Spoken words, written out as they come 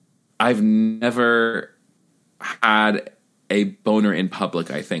I've never had a boner in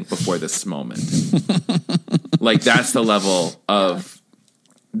public, I think, before this moment. Like, that's the level of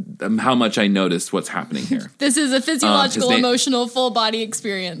how much I noticed what's happening here. This is a physiological, emotional, full body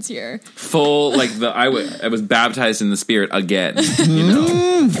experience here. Full, like, I was baptized in the Spirit again. You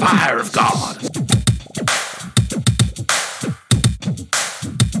know? Fire of God.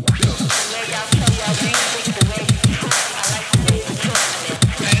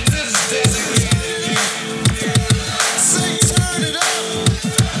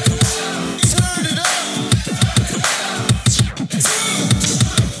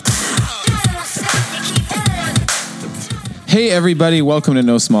 Hey everybody, welcome to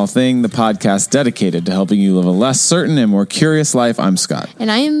No Small Thing, the podcast dedicated to helping you live a less certain and more curious life. I'm Scott. And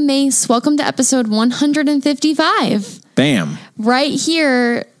I am Mace. Welcome to episode 155. Bam. Right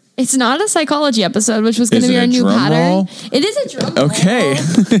here, it's not a psychology episode, which was going to be our new pattern. Roll? It is a drum roll. Okay.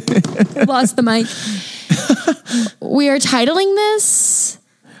 Lost the mic. We are titling this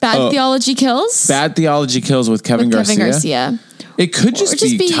Bad Theology Kills. Bad Theology Kills with Kevin Garcia. It could just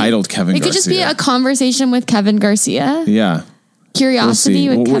be titled Kevin Garcia. It could just be a conversation with Kevin Garcia. Yeah. Curiosity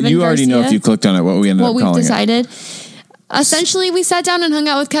with Kevin Garcia. You already know if you clicked on it what we ended up calling it. What we've decided. Essentially, we sat down and hung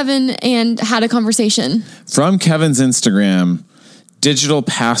out with Kevin and had a conversation. From Kevin's Instagram, digital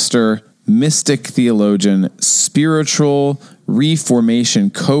pastor, mystic theologian, spiritual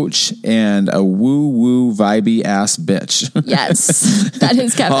reformation coach, and a woo-woo vibey ass bitch. Yes, that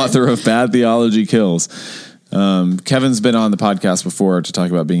is Kevin. Author of Bad Theology Kills. Kevin's been on the podcast before to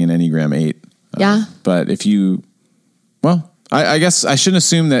talk about being an Enneagram 8. Yeah. But if you, I guess I shouldn't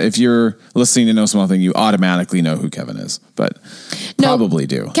assume that if you're listening to No Small Thing, you automatically know who Kevin is, but probably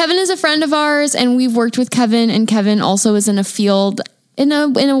do. Kevin is a friend of ours and we've worked with Kevin, and Kevin also is in a field in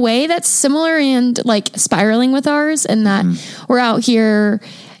a way that's similar and like spiraling with ours, and that we're out here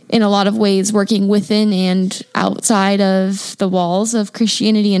in a lot of ways working within and outside of the walls of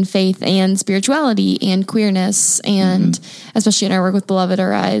Christianity and faith and spirituality and queerness, and especially in our work with Beloved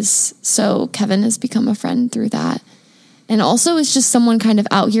Arise. So Kevin has become a friend through that. And also is just someone kind of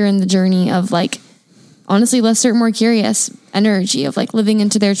out here in the journey of like, honestly, less certain, more curious energy of like living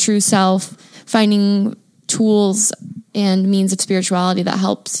into their true self, finding tools and means of spirituality that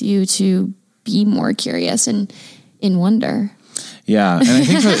helps you to be more curious and in wonder. Yeah, and I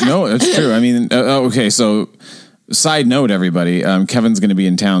think it's true. I mean, okay, so side note, everybody, Kevin's going to be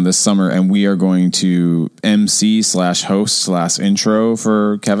in town this summer, and we are going to MC/host/intro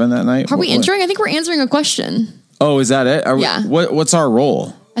for Kevin that night. Are we introing? I think we're answering a question. Oh, is that it? Yeah. What's our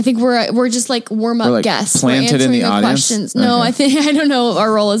role? I think we're just like warm up guests. Planted in the audience. Questions. No, okay. I don't know what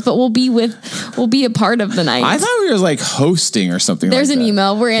our role is, but we'll be a part of the night. I thought we were like hosting or something. There's like an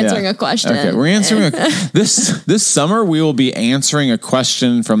email. We're answering a question. Okay, we're answering this summer. We will be answering a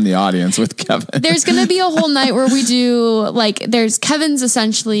question from the audience with Kevin. There's going to be a whole night where we do there's Kevin's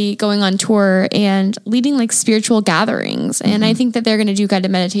essentially going on tour and leading like spiritual gatherings, and I think that they're going to do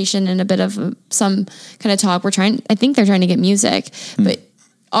guided meditation and a bit of some kind of talk. I think they're trying to get music, but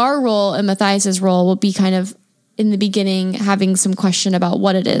our role and Matthias's role will be kind of in the beginning having some question about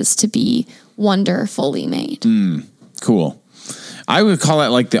what it is to be wonder fully made. Cool. I would call it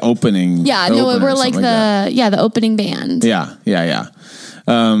like the opening. Yeah, no, we're like the opening band. Yeah.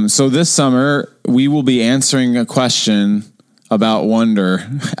 So this summer we will be answering a question about wonder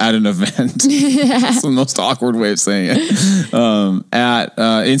at an event. It's the most awkward way of saying it.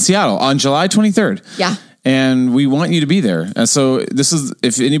 In Seattle on July 23rd. Yeah. And we want you to be there. And so this is,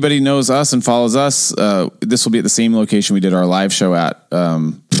 if anybody knows us and follows us, this will be at the same location we did our live show at,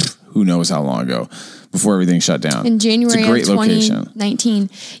 who knows how long ago, before everything shut down. In January of 2019.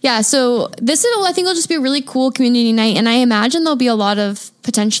 Location. Yeah, so I think it'll just be a really cool community night. And I imagine there'll be a lot of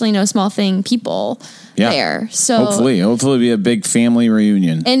potentially No Small Thing people there. So hopefully be a big family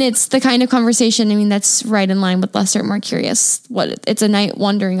reunion. And it's the kind of conversation, I mean, that's right in line with Lesser, More Curious. It's a night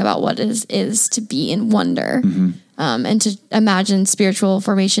wondering about what it is to be in wonder, and to imagine spiritual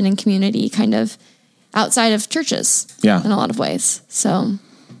formation and community kind of outside of churches in a lot of ways. So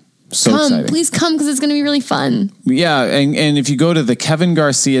exciting. Please come, because it's going to be really fun. Yeah, and if you go to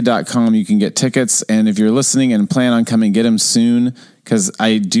thekevingarcia.com, you can get tickets. And if you're listening and plan on coming, get them soon, because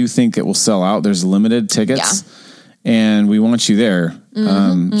I do think it will sell out. There's limited tickets, and we want you there.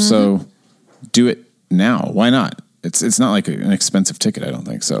 So do it now. Why not? It's not like an expensive ticket, I don't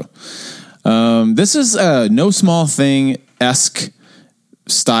think so. This is a No Small Thing-esque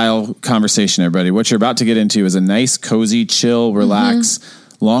style conversation, everybody. What you're about to get into is a nice, cozy, chill, relax,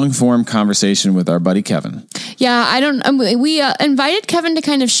 long form conversation with our buddy Kevin. Yeah, we invited Kevin to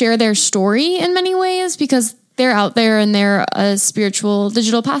kind of share their story in many ways, because they're out there and they're a spiritual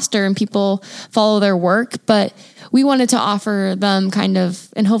digital pastor and people follow their work, but we wanted to offer them kind of,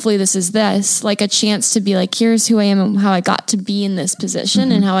 and hopefully this is like a chance to be like, here's who I am and how I got to be in this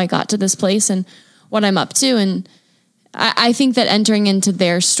position and how I got to this place and what I'm up to. And I think that entering into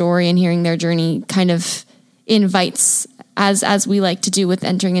their story and hearing their journey kind of invites, as we like to do with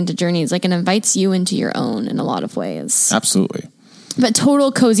entering into journeys, like it invites you into your own in a lot of ways. Absolutely. But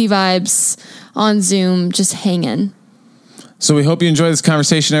total cozy vibes on Zoom, just hanging. So we hope you enjoy this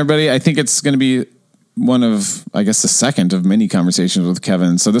conversation, everybody. I think it's going to be one of, I guess, the second of many conversations with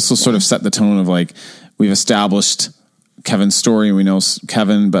Kevin. So this will sort of set the tone of like, we've established Kevin's story and we know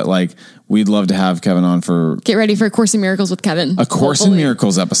Kevin, but like, we'd love to have Kevin on for... Get ready for A Course in Miracles with Kevin. A Course in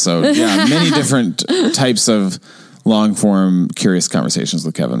Miracles episode. Yeah, many different types of long form, curious conversations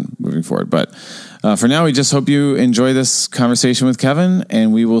with Kevin moving forward. But for now, we just hope you enjoy this conversation with Kevin,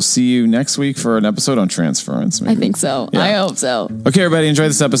 and we will see you next week for an episode on transference. Maybe. I think so. Yeah. I hope so. Okay, everybody, enjoy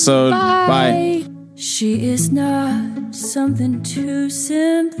this episode. Bye. Bye. She is not something to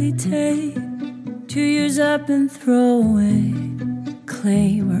simply take, to use up and throw away,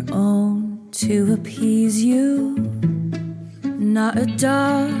 claim or own to appease you. Not a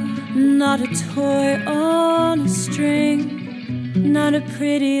doll, not a toy on a string, not a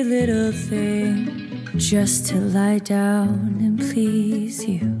pretty little thing, just to lie down and please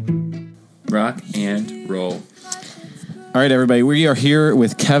you. Rock and roll. All right, everybody, we are here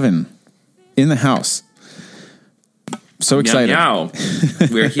with Kevin in the house. So excited. Meow, meow.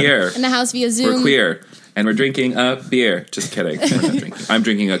 We're here. In the house via Zoom. We're queer. And we're drinking a beer. Just kidding. We're not drinking. I'm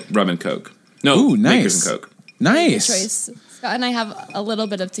drinking a rum and Coke. No, ooh, nice. Lakers and Coke. Nice. Good choice. Scott and I have a little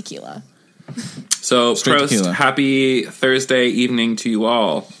bit of tequila. So, straight Prost, tequila. Happy Thursday evening to you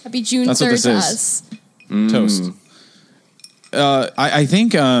all. Happy June That's 3rd what this to is. us. Toast. I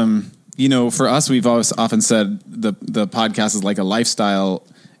think, you know, for us, we've always often said the podcast is like a lifestyle,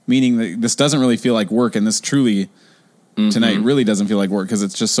 meaning that this doesn't really feel like work. And this truly, tonight really doesn't feel like work because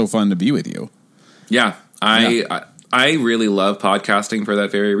it's just so fun to be with you. Yeah. I really love podcasting for that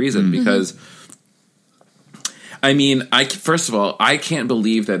very reason because... I mean, first of all, I can't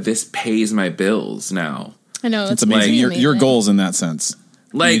believe that this pays my bills now. I know. It's amazing. Your goals in that sense.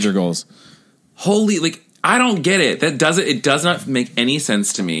 Like, major goals. Holy, like, I don't get it. It does not make any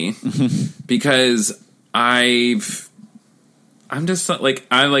sense to me because I'm just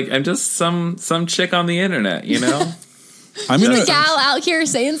some chick on the internet, you know? I'm a gal out here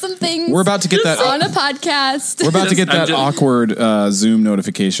saying some things. We're about to get that on a podcast. We're about to get that awkward Zoom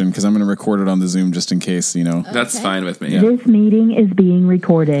notification because I'm going to record it on the Zoom just in case, you know. Okay. That's fine with me. Yeah. This meeting is being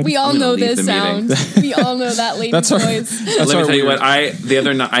recorded. We all know this sound. We all know that lady voice. Let me tell you what. The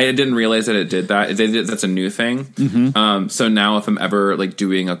other night I didn't realize that it did that. That's a new thing. So now if I'm ever like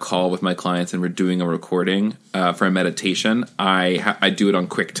doing a call with my clients and we're doing a recording for a meditation, I do it on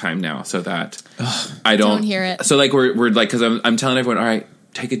QuickTime now so that I don't hear it. So like we're like, because I'm telling everyone, all right,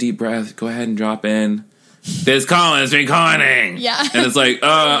 take a deep breath, go ahead and drop in. This call is recording. Yeah. And it's like,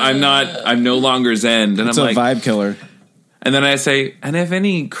 I'm no longer Zen. And it's I'm a like, vibe killer. And then I say, and if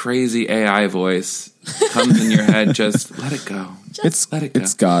any crazy AI voice comes in your head, just let it go. Let it go.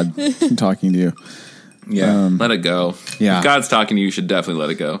 It's God talking to you. Yeah, let it go. Yeah. If God's talking to you, you should definitely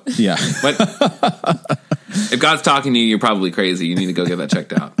let it go. Yeah. But if God's talking to you, you're probably crazy. You need to go get that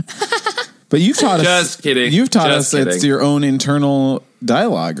checked out. But you've taught us. Just kidding. You've taught Just us kidding. It's your own internal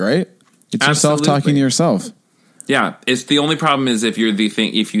dialogue, right? It's yourself talking to yourself. Yeah, it's the only problem is if you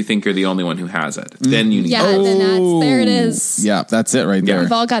think you're the only one who has it, then you need. Yeah, then there it is. Yeah, that's it right there.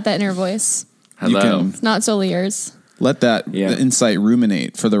 We've all got that inner voice. Hello. It's not solely yours. Let that insight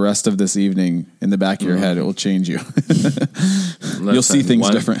ruminate for the rest of this evening in the back of your head. It will change you. You'll see things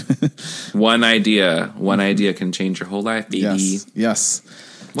different. One idea can change your whole life, baby. Yes.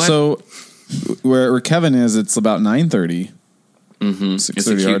 What? So where Kevin is, it's about 9:30. It's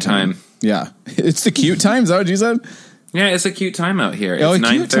a cute time. Yeah, it's the cute time. Is that what you said? Yeah, it's a cute time out here. It's a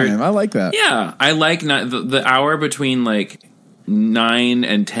cute time. I like that. Yeah, I like the hour between like 9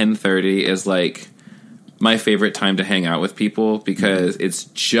 and 10:30 is like my favorite time to hang out with people because it's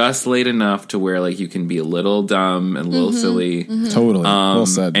just late enough to where like you can be a little dumb and a little silly. Totally. Well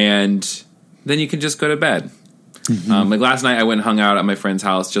said. And then you can just go to bed. Like last night I went and hung out at my friend's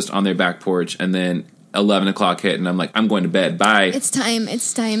house just on their back porch, and then 11 o'clock hit and I'm like, I'm going to bed. Bye. It's time.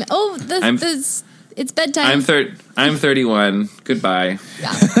 Oh, it's bedtime. I'm 31. Goodbye.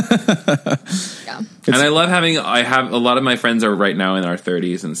 Yeah. And I have a lot of my friends are right now in our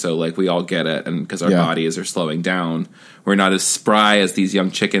 30s, and so like we all get it, and because our bodies are slowing down, we're not as spry as these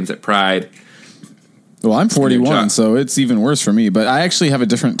young chickens at Pride. Well, I'm 41, so it's even worse for me. But I actually have a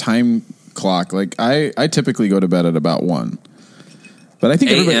different time clock. Like I typically go to bed at about 1. But I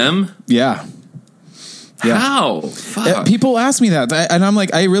think AM? Yeah. How? Fuck. People ask me that, and I'm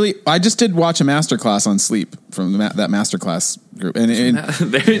like, I just did watch a masterclass on sleep from that masterclass group, and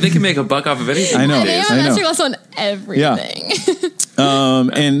they can make a buck off of anything. I know. They have a masterclass on everything. Yeah.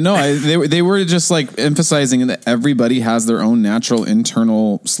 And no, they were just like emphasizing that everybody has their own natural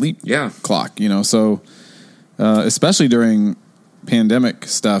internal sleep clock, you know. So especially during pandemic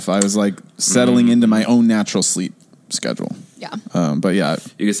stuff, I was like settling into my own natural sleep schedule. Yeah. But yeah,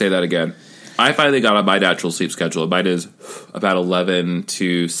 you can say that again. I finally got on my natural sleep schedule. Mine is about 11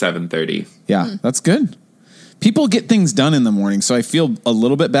 to 7:30. Yeah, that's good. People get things done in the morning, so I feel a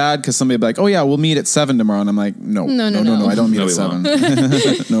little bit bad because somebody will be like, "Oh yeah, we'll meet at 7 tomorrow," and I'm like, "No, I don't meet at 7.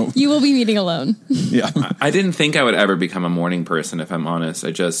 No, You will be meeting alone." Yeah, I didn't think I would ever become a morning person. If I'm honest,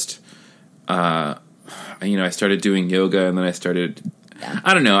 I just, I started doing yoga, and then I started.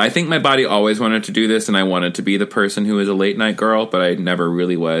 I don't know. I think my body always wanted to do this, and I wanted to be the person who was a late night girl, but I never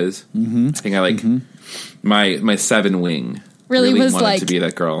really was. Mm-hmm. I think I like my 7 wing. Really was wanted like to be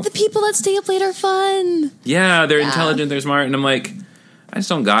that girl. The people that stay up late are fun. Yeah, they're intelligent, they're smart, and I'm like, I just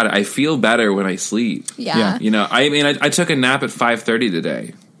don't got it. I feel better when I sleep. Yeah. You know, I mean, I took a nap at 5:30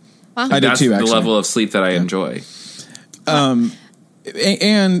 today. Wow. I did too. Actually, the level of sleep that I enjoy.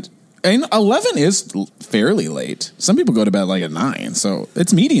 And 11 is fairly late. Some people go to bed like at 9, so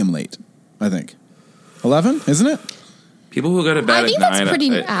it's medium late, I think. 11, isn't it? People who go to bed I think at 9. that's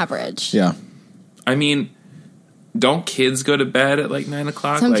pretty average. Yeah. I mean, don't kids go to bed at like 9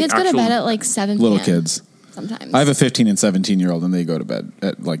 o'clock? Some like kids go to bed at like 7 p.m. Little kids. Sometimes. I have a 15 and 17-year-old, and they go to bed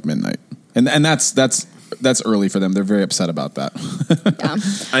at like midnight. And that's early for them. They're very upset about that. Yeah.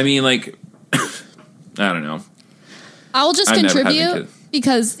 I mean, like, I don't know. I'll just I've never had contribute any kids.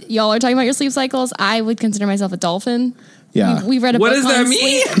 because y'all are talking about your sleep cycles. I would consider myself a dolphin. Yeah. We've read a What book does that on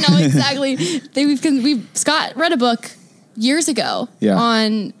mean? sleep. No, exactly. Scott read a book years ago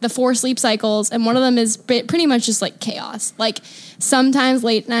on the 4 sleep cycles, and one of them is pretty much just like chaos. Like sometimes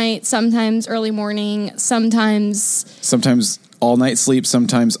late night, sometimes early morning, sometimes all night sleep,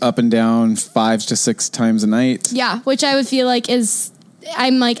 sometimes up and down 5 to 6 times a night. Yeah, which I would feel like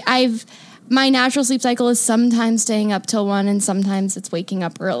my natural sleep cycle is sometimes staying up till 1 and sometimes it's waking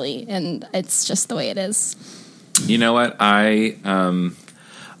up early, and it's just the way it is. You know what? I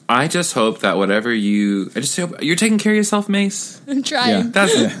just hope that I just hope you're taking care of yourself, Mace. I'm trying.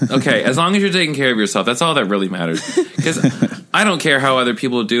 That's okay. As long as you're taking care of yourself, that's all that really matters. Because I don't care how other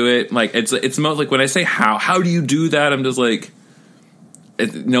people do it. Like it's most like when I say how do you do that? I'm just like,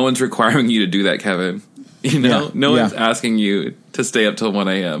 no one's requiring you to do that, Kevin. You know, no one's asking you to stay up till 1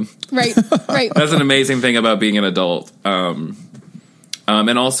 a.m. Right. That's an amazing thing about being an adult. And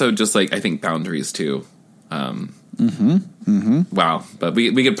also just like I think boundaries too. Wow, but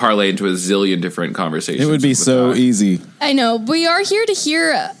we could parlay into a zillion different conversations. It would be so easy. I know. We are here to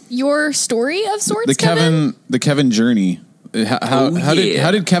hear your story of sorts, Kevin. The Kevin journey. How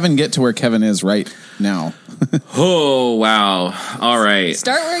did Kevin get to where Kevin is right now? Oh wow! All right,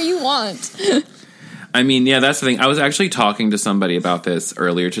 start where you want. I mean, yeah, that's the thing. I was actually talking to somebody about this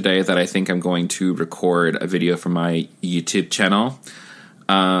earlier today that I think I'm going to record a video for my YouTube channel.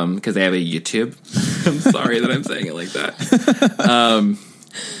 Because they have a YouTube. I'm sorry that I'm saying it like that.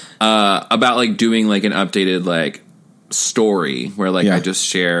 About like doing like an updated like story where like I just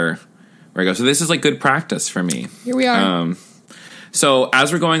share where I go. So this is like good practice for me. Here we are. So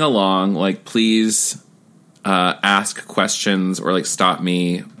as we're going along, like please ask questions or like stop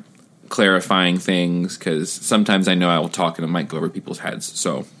me clarifying things because sometimes I know I will talk and it might go over people's heads.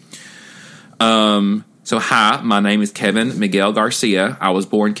 So hi, my name is Kevin Miguel Garcia. I was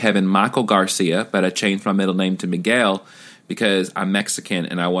born Kevin Michael Garcia, but I changed my middle name to Miguel because I'm Mexican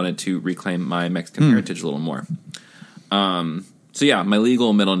and I wanted to reclaim my Mexican heritage a little more. So yeah, my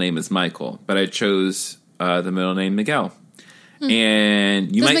legal middle name is Michael, but I chose the middle name Miguel.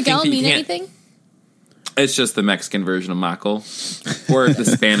 And you Does might Miguel think that you mean can't. anything? It's just the Mexican version of Michael, or the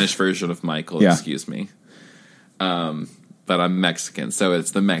Spanish version of Michael. Yeah. Excuse me. But I'm Mexican, so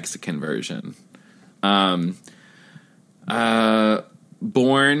it's the Mexican version. Born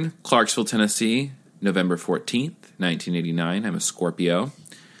Clarksville, Tennessee, November 14th, 1989. I'm a Scorpio.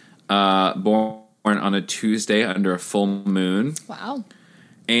 Born on a Tuesday under a full moon. Wow.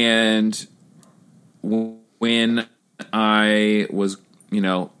 And when I was,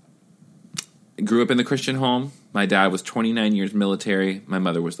 grew up in the Christian home, my dad was 29 years military. My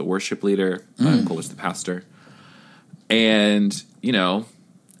mother was the worship leader. My uncle was the pastor. And,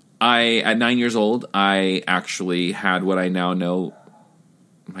 at 9 years old, I actually had what I now know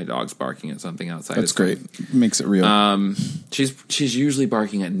my dog's barking at something outside. That's great. Makes it real. She's usually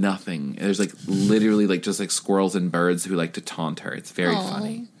barking at nothing. There's like literally like just like squirrels and birds who like to taunt her. It's very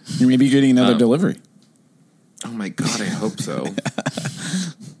funny. You're maybe getting another delivery. Oh my God, I hope so.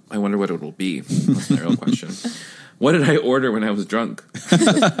 I wonder what it will be. That's the real question. What did I order when I was drunk?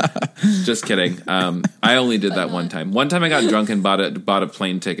 Just kidding. I only did that one time. One time I got drunk and bought a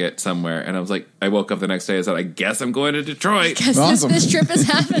plane ticket somewhere, and I was like, I woke up the next day and said, I guess I'm going to Detroit. Guess Awesome. this trip is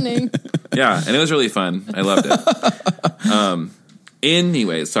happening. Yeah, and it was really fun. I loved it.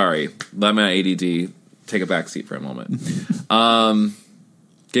 Anyway, sorry. Let my ADD take a backseat for a moment.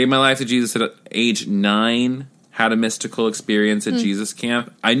 Gave my life to Jesus at age 9. Had a mystical experience at Jesus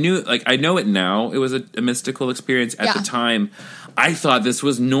camp. I know it now. It was a mystical experience. At the time, I thought this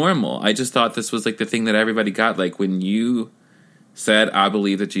was normal. I just thought this was like the thing that everybody got. Like when you said, I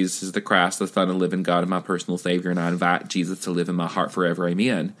believe that Jesus is the Christ, the Son of the living God, and my personal Savior, and I invite Jesus to live in my heart forever.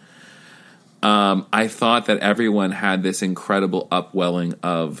 Amen. I thought that everyone had this incredible upwelling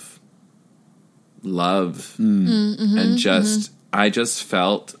of love and just, I just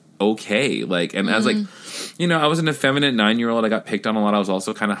felt okay. Like, and I was like, you know, I was an effeminate 9-year-old. I got picked on a lot. I was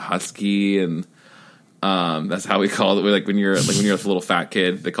also kind of husky, and that's how we called it. Like when you're a little fat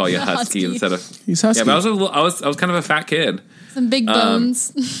kid, they call you husky instead of He's husky. Yeah, but I was kind of a fat kid. Some big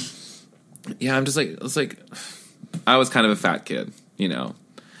bones. Yeah, I was kind of a fat kid, you know.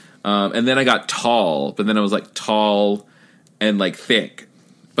 And then I got tall, but then I was like tall and like thick,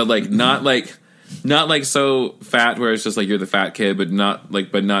 but like not like so fat where it's just like you're the fat kid, but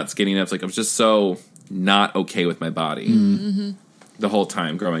not skinny enough. Like I was just so not okay with my body the whole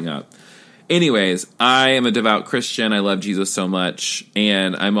time growing up. Anyways, I am a devout Christian. I love Jesus so much,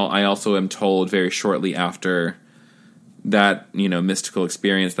 and I also am told very shortly after that, you know, mystical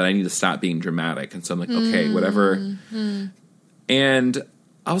experience that I need to stop being dramatic. And so I'm like, okay, whatever. And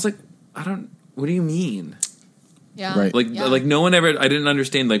I was like, what do you mean? Yeah. Right. Like no one ever, I didn't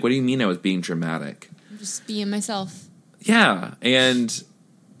understand, like, what do you mean I was being dramatic? I'm just being myself. Yeah. And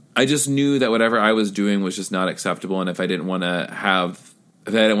I just knew that whatever I was doing was just not acceptable. And if I didn't want to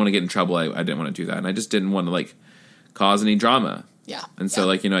get in trouble, I didn't want to do that. And I just didn't want to like cause any drama. Yeah. And so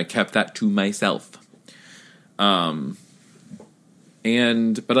like, you know, I kept that to myself. But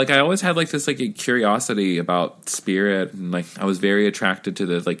like I always had like this like a curiosity about spirit, and like I was very attracted to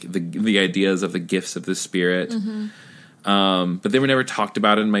the ideas of the gifts of the spirit. But they were never talked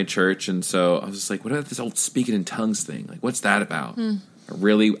about in my church, and so I was just like, what about this old speaking in tongues thing? Like, what's that about? I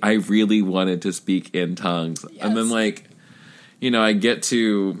really wanted to speak in tongues. Yes. And then like, you know, I get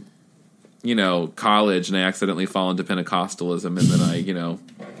to, you know, college and I accidentally fall into Pentecostalism, and then I, you know,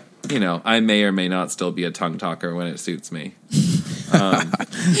 I may or may not still be a tongue talker when it suits me. I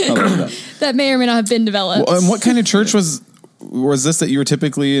love that. That may or may not have been developed. Well, and what kind of church was this that you were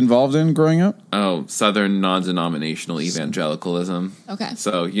typically involved in growing up? Oh, Southern non-denominational evangelicalism. Okay.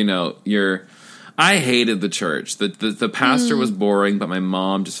 So, you know, I hated the church. The pastor was boring, but my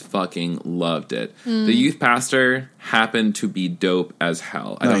mom just fucking loved it. The youth pastor happened to be dope as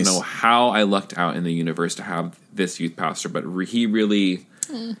hell. I don't know how I lucked out in the universe to have this youth pastor, but he really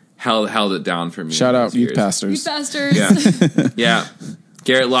held it down for me. Shout out youth years. pastors. You bastards. Yeah. Yeah.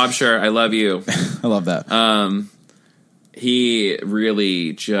 Garrett Lobsher, I love you. I love that. He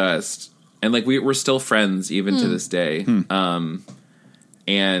really just, and like we're still friends even to this day.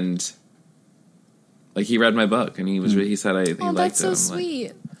 And like he read my book and he said he liked That's it. so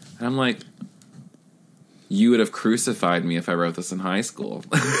sweet. And I'm like, you would have crucified me if I wrote this in high school.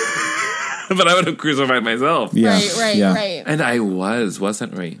 But I would have crucified myself. Yeah. Right. And I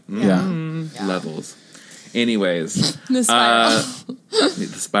wasn't right? Yeah. Levels. Anyways, The spiral.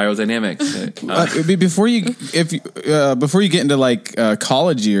 the spiral dynamics. Before you get into like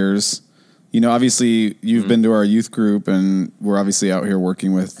college years, you know, obviously you've been to our youth group, and we're obviously out here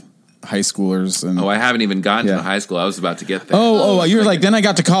working with high schoolers. And I haven't even gotten to high school. I was about to get there. You were like, then I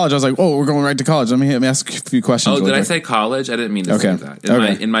got to college. I was like, we're going right to college. Let me ask a few questions. Did I say college? I didn't mean to say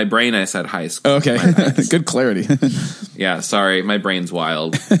that. In my brain, I said high school. Okay, good clarity. Yeah, sorry, my brain's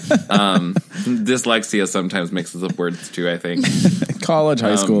wild. Dyslexia sometimes mixes up words too, I think. College,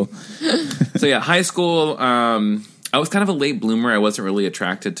 high school. So yeah, high school. I was kind of a late bloomer. I wasn't really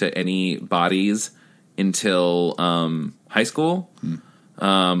attracted to any bodies until high school.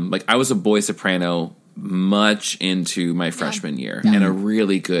 Like I was a boy soprano much into my freshman year, and a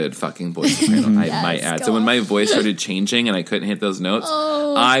really good fucking boy soprano, I might add. So when my voice started changing and I couldn't hit those notes,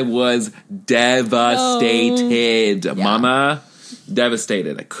 I was devastated. Mama,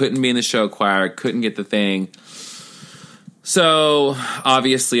 devastated. I couldn't be in the show choir, couldn't get the thing. So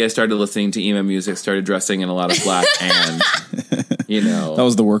obviously I started listening to emo music, started dressing in a lot of black, and You know, That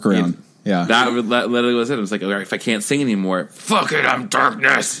was the workaround. Yeah. that literally was it. It was like, all right, if I can't sing anymore, fuck it, I'm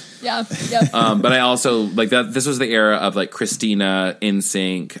darkness. Yeah. Yep. But I also like that. This was the era of like Christina,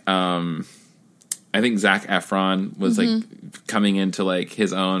 NSYNC. I think Zac Efron was like coming into like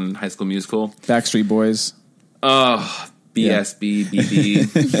his own High School Musical. Backstreet Boys. Oh, BSB, BB.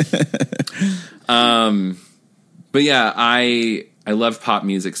 But yeah, I loved pop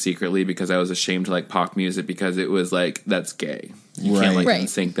music secretly because I was ashamed to like pop music because it was like, that's gay. You can't like Right.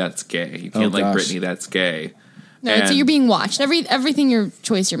 NSYNC, that's gay. You can't like gosh. Britney, that's gay. No, And- so you're being watched. Everything your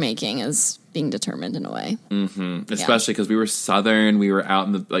choice you're making is being determined in a way. Especially because we were Southern. We were out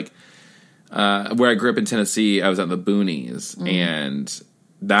in the like where I grew up in Tennessee. I was out in the boonies, and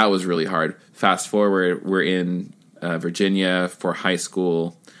that was really hard. Fast forward, we're in Virginia for high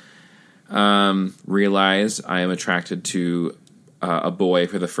school. Realize I am attracted to a boy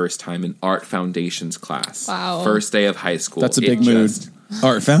for the first time in art foundations class. Wow. First day of high school. That's a big mood.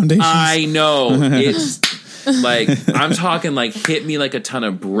 Art Foundation. I know. It's like I'm talking like hit me like a ton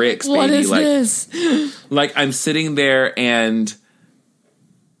of bricks, baby. What is like this? like I'm sitting there and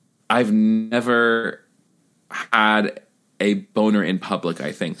I've never had a boner in public,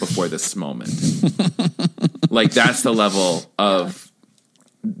 I think, before this moment. Like that's the level of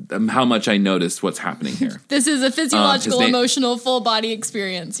how much I noticed what's happening here. This is a physiological, his name- emotional, full body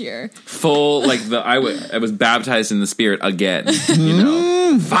experience here. Full like I was baptized in the spirit again. You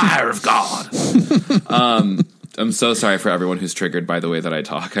know, fire of God. I'm so sorry for everyone who's triggered by the way that I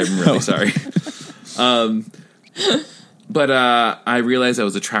talk. I'm really sorry. But I realized I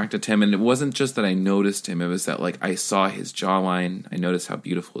was attracted to him, and it wasn't just that I noticed him. It was that like I saw his jawline. I noticed how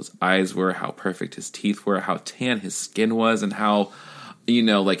beautiful his eyes were, how perfect his teeth were, how tan his skin was, and how, you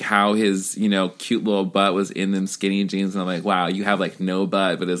know, like how his, you know, cute little butt was in them skinny jeans. And I'm like, wow, you have like no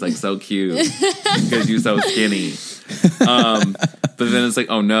butt, but it's like so cute because you're so skinny. But then it's like,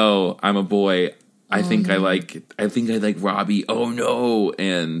 oh no, I'm a boy. I think I like Robbie. Oh no.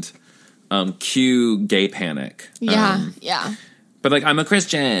 And cue gay panic. Yeah, yeah, But like I'm a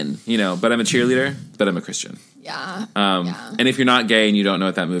Christian, you know, but I'm a cheerleader, but I'm a Christian. yeah. And if you're not gay and you don't know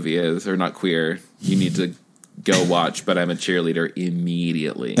what that movie is or not queer, you need to go watch But I'm a Cheerleader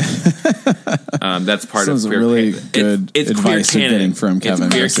immediately. That's part Sounds of queer really canon. good It's advice queer you're canon. getting from Kevin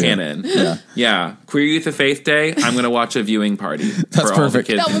It's queer Garcia. canon. Yeah. Yeah. Queer Youth of Faith Day, I'm going to watch a viewing party. That's for all the perfect.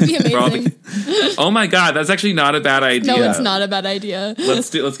 kids. That would be For all the amazing. kids. Oh my God, that's actually not a bad idea. No, it's not a bad idea. Let's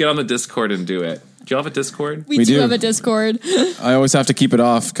get on the Discord and do it. Do y'all have a Discord? We We do do. have a Discord. I always have to keep it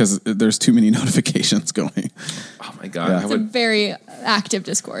off because there's too many notifications going. Oh my God. Yeah. I It's a would, very active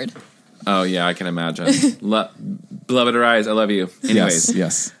Discord. oh yeah, I can imagine. Beloved Arise, I love you. Anyways.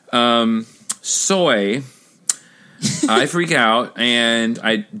 Yes. Soy, I freak out and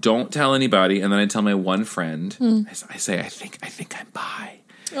I don't tell anybody, and then I tell my one friend. I say, I think I'm bi,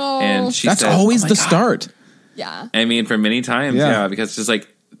 Oh, and she That's says, always "Oh my the God." start. yeah. I mean, for many times, Yeah. yeah, because it's just like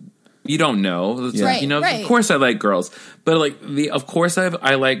you don't know, It's Yeah. like, you know. Right. Of course, I like girls, but like of course I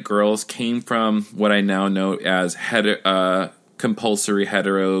like girls came from what I now know as compulsory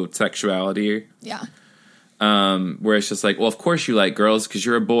heterosexuality. Yeah. Where it's just like, well, of course you like girls because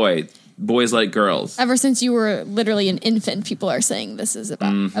you're a boy. Boys like girls. Ever since you were literally an infant, people are saying this is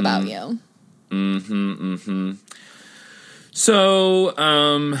about you. So,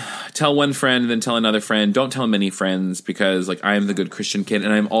 tell one friend, then tell another friend. Don't tell many friends because, like, I am the good Christian kid,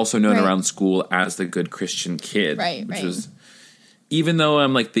 and I'm also known Right. around school as the good Christian kid. Right, which right. is, even though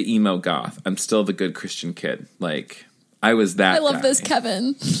I'm like the emo goth, I'm still the good Christian kid. Like, I was that. I love guy. this,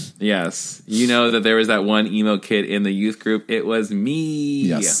 Kevin. Yes, you know that there was that one emo kid in the youth group. It was me.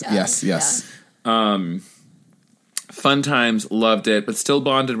 Yes. Yeah. Yes. Fun times, loved it, but still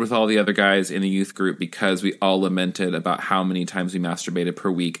bonded with all the other guys in the youth group because we all lamented about how many times we masturbated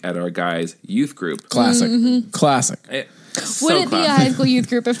per week at our guys' youth group. Classic. Mm-hmm. Classic. So Would it be a classic. high school youth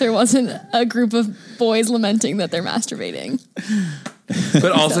group if there wasn't a group of boys lamenting that they're masturbating?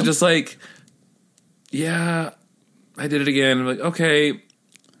 But also just like, yeah, I did it again. I'm like, okay,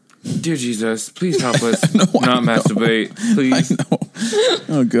 dear Jesus, please help us not masturbate, please.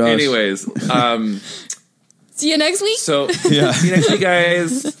 Oh gosh. Anyways, See you next week. so Yeah. see you next week,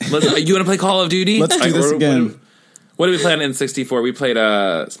 guys. You want to play Call of Duty? Let's do this again. What did we play on N64? We played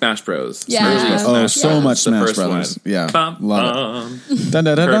Smash Bros. Yeah. Early Oh, Smash so Bros. much The Smash first Brothers. one. Yeah. Bum, Love it. bum. Dun,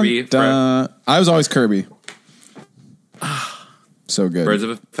 dun, dun, Kirby, dun. I was always Kirby. So good. Birds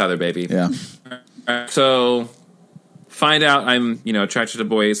of a feather, baby. Yeah. So find out I'm, attracted to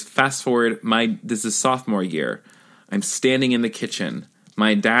boys. Fast forward, this is sophomore year. I'm standing in the kitchen.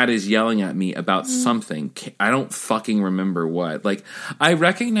 my dad is yelling at me about something. I don't fucking remember what. Like, I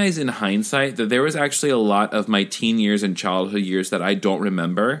recognize in hindsight that there was actually a lot of my teen years and childhood years that I don't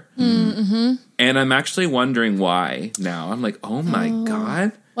remember. Mm-hmm. And I'm actually wondering why now. I'm like, oh my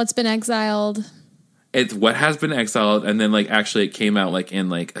God. What's been exiled? It's what has been exiled. And then, like, actually it came out, like, in,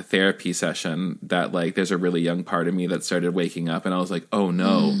 like, a therapy session that, like, there's a really young part of me that started waking up. And I was like, oh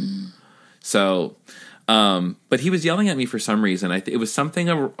no. So... but he was yelling at me for some reason. It was something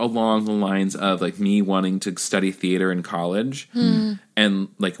along the lines of like me wanting to study theater in college and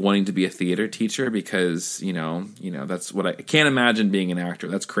like wanting to be a theater teacher because, you know, that's what I can't imagine being an actor.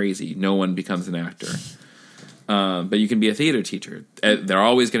 That's crazy. No one becomes an actor. But you can be a theater teacher. They're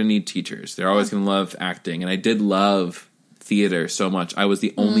always going to need teachers. They're always going to love acting. And I did love theater so much. I was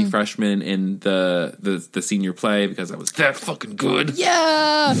the only freshman in the senior play because I was that fucking good.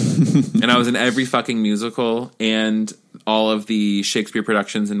 Yeah. And I was in every fucking musical and all of the Shakespeare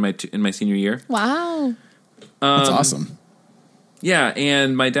productions in my senior year. Wow. That's awesome. Yeah,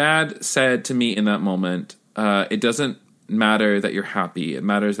 and my dad said to me in that moment, it doesn't matter that you're happy. It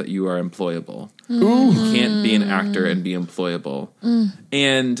matters that you are employable. You can't be an actor and be employable.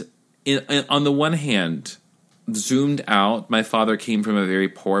 And on the one hand, zoomed out, my father came from a very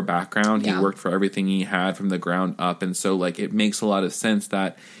poor background. He worked for everything he had from the ground up. And so, like, it makes a lot of sense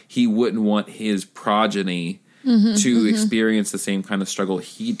that he wouldn't want his progeny to experience the same kind of struggle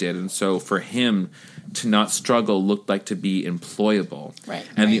he did. And so for him to not struggle looked like to be employable. Right.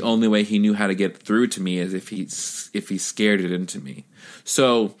 And the only way he knew how to get through to me is if he scared it into me.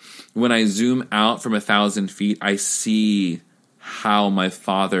 So when I zoom out from 1,000 feet, I see how my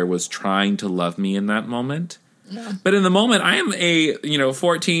father was trying to love me in that moment. Yeah. But in the moment, I am a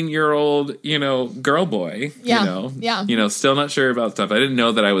 14-year-old girl boy. Still not sure about stuff. I didn't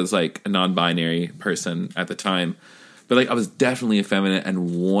know that I was like a non-binary person at the time, but like I was definitely effeminate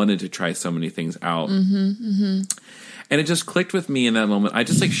and wanted to try so many things out. And it just clicked with me in that moment. I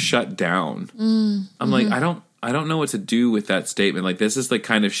just like shut down. I'm like, I don't know what to do with that statement. Like, this is like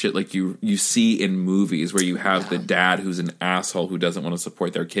kind of shit like you see in movies where you have the dad who's an asshole who doesn't want to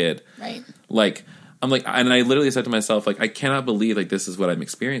support their kid. Right. Like, I'm like, and I literally said to myself, like, I cannot believe like this is what I'm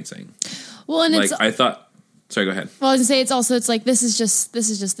experiencing. Well, and like, I thought, sorry, go ahead. Well, I was gonna say it's like this is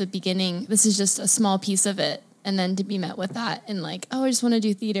just the beginning. This is just a small piece of it. And then to be met with that and like, oh, I just want to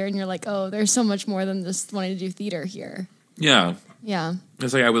do theater. And you're like, oh, there's so much more than just wanting to do theater here. Yeah. Yeah.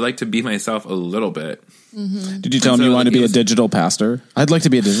 It's like, I would like to be myself a little bit. Did you tell him you wanted to be a digital pastor? I'd like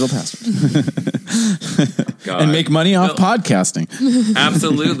to be a digital pastor. And make money off podcasting.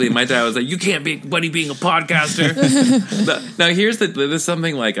 Absolutely. My dad was like, you can't make money being a podcaster. Now, this is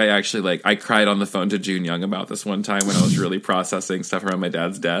something like I cried on the phone to June Young about this one time when I was really processing stuff around my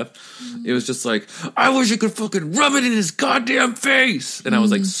dad's death. It was just like, I wish I could fucking rub it in his goddamn face. And I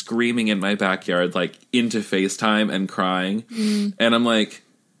was like screaming in my backyard, like into FaceTime and crying. And I'm like,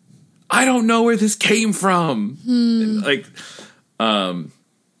 I don't know where this came from. Like,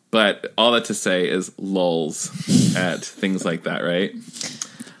 but all that to say is lulls at things like that, right?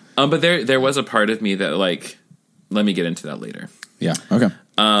 But there was a part of me that like, let me get into that later. Yeah. Okay.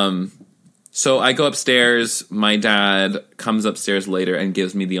 So I go upstairs. My dad comes upstairs later and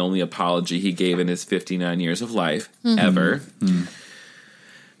gives me the only apology he gave in his 59 years of life ever. And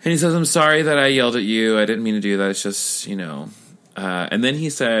he says, I'm sorry that I yelled at you. I didn't mean to do that. It's just, and then he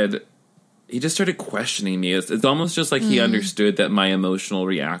said, he just started questioning me. It's almost just like he understood that my emotional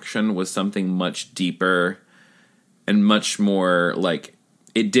reaction was something much deeper and much more like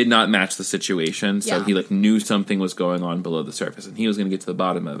it did not match the situation. So he like knew something was going on below the surface and he was going to get to the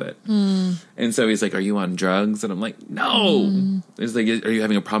bottom of it. And so he's like, are you on drugs? And I'm like, no. He's like, are you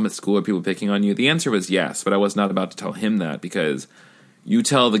having a problem at school? Are people picking on you? The answer was yes, but I was not about to tell him that because you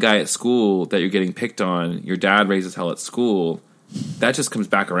tell the guy at school that you're getting picked on, your dad raises hell at school, that just comes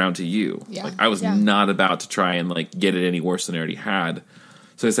back around to you. Yeah. Like, I was not about to try and like get it any worse than I already had.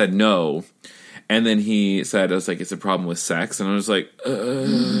 So I said no. And then he said, I was like, it's a problem with sex. And I was like,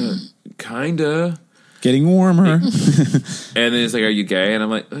 kinda. Getting warmer. And then he's like, are you gay? And I'm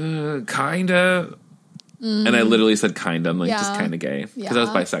like, kinda. And I literally said kinda. I'm like, just kinda gay. Because I was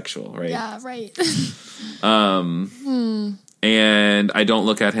bisexual, right? Yeah, right. And I don't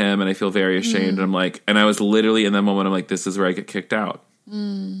look at him and I feel very ashamed. And I'm like, and I was literally in that moment, I'm like, this is where I get kicked out.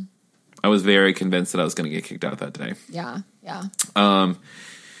 I was very convinced that I was going to get kicked out that day. Yeah. Yeah. And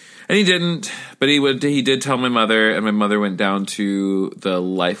And he didn't, but he did tell my mother, and my mother went down to the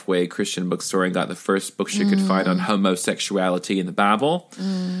Lifeway Christian bookstore and got the first book she could find on homosexuality in the Bible.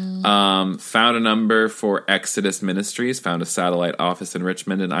 Found a number for Exodus Ministries, found a satellite office in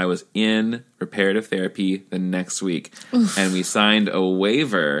Richmond, and I was in reparative therapy the next week. And we signed a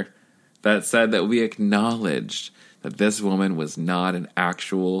waiver that said that we acknowledged that this woman was not an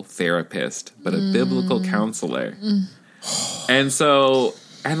actual therapist, but a biblical counselor. And so...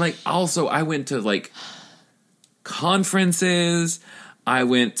 And, like, also, I went to, like, conferences. I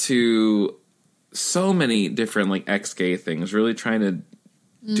went to so many different, like, ex-gay things, really trying to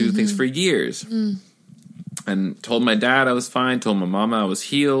do things for years. And told my dad I was fine, told my mama I was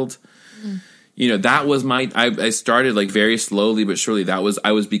healed. You know, that was I started, like, very slowly but surely. I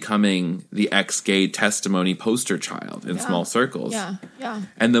was becoming the ex-gay testimony poster child in small circles. Yeah.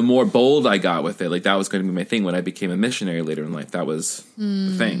 And the more bold I got with it, like, that was going to be my thing when I became a missionary later in life. That was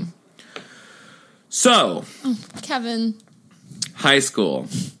the thing. So. Kevin. High school.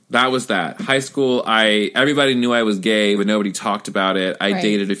 That was that. High school, everybody knew I was gay, but nobody talked about it. I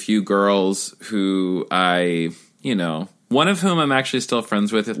dated a few girls who one of whom I'm actually still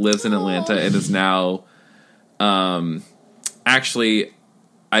friends with. It lives in Atlanta and is now, actually,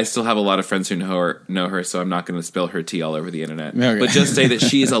 I still have a lot of friends who know her, so I'm not going to spill her tea all over the internet. Okay. But just say that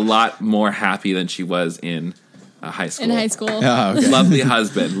she's a lot more happy than she was in high school. In high school. Oh, okay. Lovely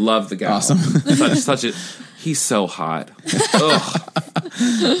husband. Love the guy. Awesome. He's so hot. Ugh.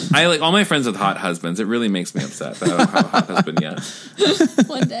 I like all my friends with hot husbands. It really makes me upset that I don't have a hot husband yet.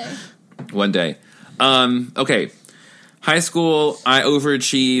 One day. Okay. High school, I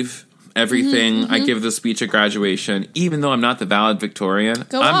overachieve everything. I give the speech at graduation, even though I'm not the valedictorian.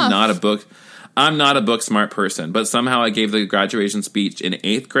 I'm not a book smart person, but somehow I gave the graduation speech in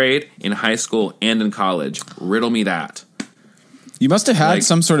 8th grade, in high school, and in college. Riddle me that. You must have had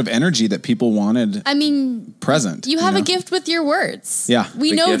some sort of energy that people wanted. Present. You have a gift with your words. Yeah,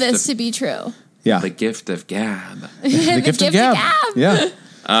 we know this to be true. Yeah, the gift of gab. The gift of gab. Yeah.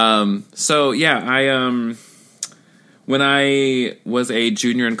 When I was a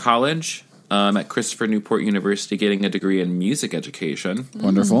junior in college at Christopher Newport University getting a degree in music education.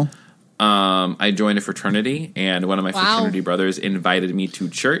 Wonderful. I joined a fraternity, and one of my fraternity brothers invited me to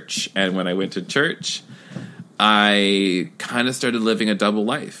church. And when I went to church, I kind of started living a double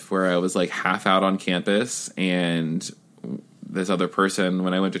life where I was like half out on campus, and this other person,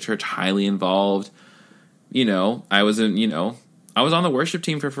 when I went to church, highly involved. I was on the worship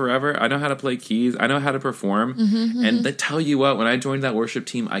team for forever. I know how to play keys. I know how to perform. And they tell you what, when I joined that worship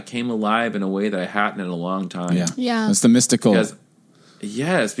team, I came alive in a way that I hadn't in a long time. Yeah. That's the mystical.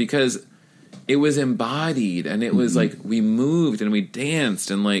 Because it was embodied, and it was like we moved and we danced,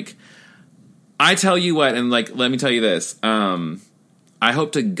 and like I tell you what, and like let me tell you this. I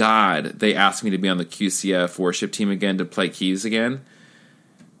hope to God they ask me to be on the QCF worship team again to play keys again.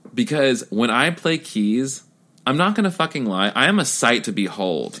 Because when I play keys, I'm not going to fucking lie, I am a sight to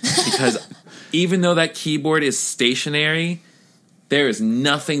behold. Because even though that keyboard is stationary, there is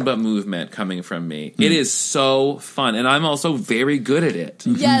nothing but movement coming from me. It is so fun. And I'm also very good at it.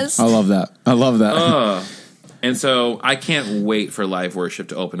 Yes. I love that. And so I can't wait for live worship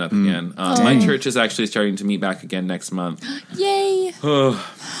to open up again. My church is actually starting to meet back again next month. Yay.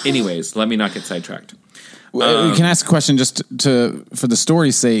 Anyways, let me not get sidetracked. We can ask a question just for the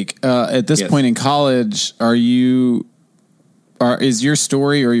story's sake. At this point in college, is your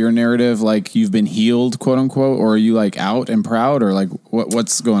story or your narrative like you've been healed, quote unquote, or are you like out and proud, or like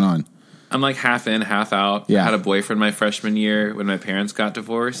what's going on? I'm like half in, half out. Yeah. I had a boyfriend my freshman year when my parents got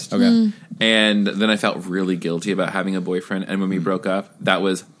divorced. Okay. And then I felt really guilty about having a boyfriend. And when we broke up, that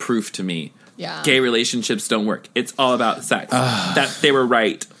was proof to me. Yeah. Gay relationships don't work. It's all about sex. That they were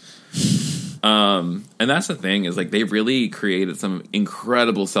right. And that's the thing is like they really created some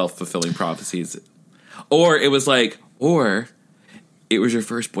incredible self-fulfilling prophecies. Or it was your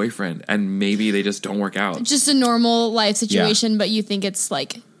first boyfriend and maybe they just don't work out. Just a normal life situation, but you think it's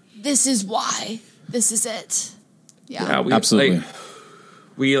like, this is why. This is it. Yeah, absolutely.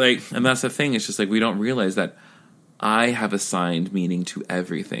 And that's the thing. It's just like we don't realize that I have assigned meaning to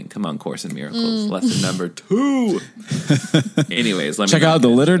everything. Come on, Course in Miracles. Lesson number 2. Anyways, check out The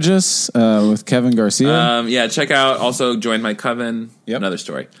Liturgist with Kevin Garcia. Check out. Also, join my coven. Yep. Another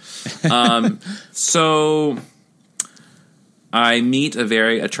story. So I meet a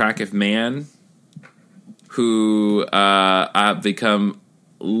very attractive man who I've become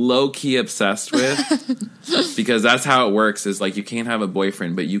low-key obsessed with because that's how it works is like you can't have a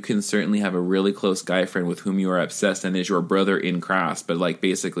boyfriend, but you can certainly have a really close guy friend with whom you are obsessed and is your brother in Christ, but like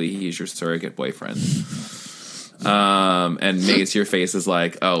basically he's your surrogate boyfriend. And Mace, your face is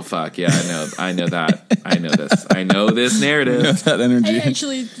like, oh fuck yeah, I know that, I know this narrative. That energy. I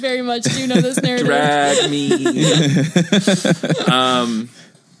actually very much do know this narrative. Drag me.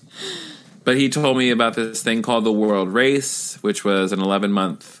 But he told me about this thing called the World Race, which was an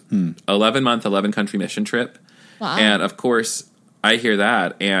 11-month, 11-country mission trip. Wow. And of course, I hear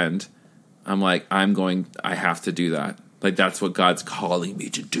that, and I'm like, I have to do that. Like, that's what God's calling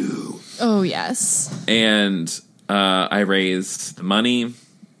me to do. Oh, yes. And I raise the money.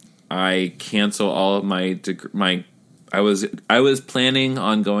 I cancel all of my I was planning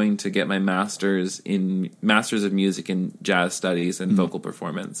on going to get my master's of music in jazz studies and vocal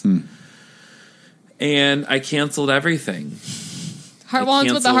performance. And I canceled everything. Heart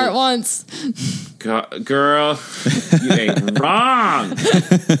wants what the heart wants. Girl, you ain't wrong.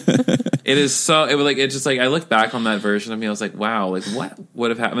 It is so. It was like, it's just like, I look back on that version of me. I was like, wow, like what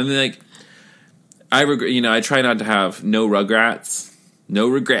would have happened? And then, like, I regret. I try not to have no regrets,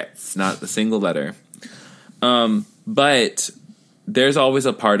 not a single letter. But there's always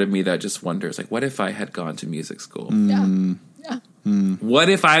a part of me that just wonders, like, what if I had gone to music school? Yeah. What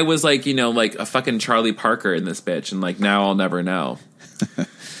if I was like, like a fucking Charlie Parker in this bitch, and like now I'll never know.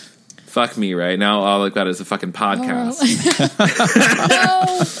 Fuck me, right? Now all I've got is a fucking podcast.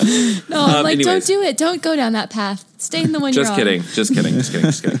 No, I'm like, anyways, don't do it. Don't go down that path. Stay in the one you're on. Just kidding.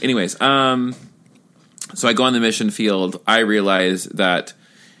 Anyways, so I go on the mission field. I realize that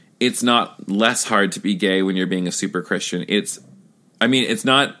it's not less hard to be gay when you're being a super Christian. It's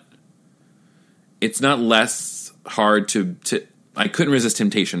not less hard to I couldn't resist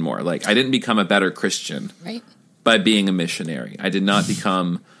temptation more. Like, I didn't become a better Christian by being a missionary. I did not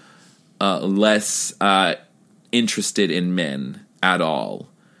become less interested in men at all.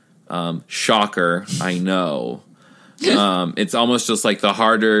 Shocker, I know. It's almost just like the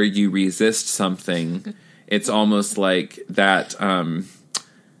harder you resist something, it's almost like that. I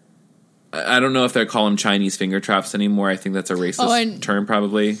don't know if they call them Chinese finger traps anymore. I think that's a racist term,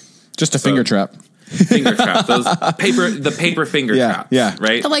 probably. Just a finger trap. Finger trap. The paper finger traps. Yeah.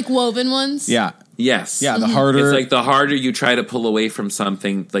 Right? The like woven ones? Yeah. Yes. Yeah, the harder. It's like the harder you try to pull away from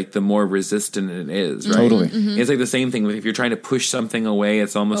something, like the more resistant it is, right? Totally. It's like the same thing. If you're trying to push something away,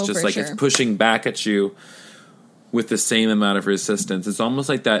 it's almost just like it's pushing back at you with the same amount of resistance. It's almost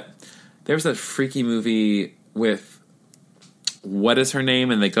like that. There was that freaky movie with, what is her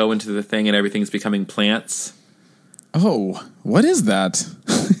name? And they go into the thing and everything's becoming plants. Oh, what is that?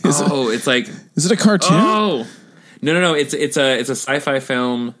 It's like, is it a cartoon? Oh, no. It's a sci-fi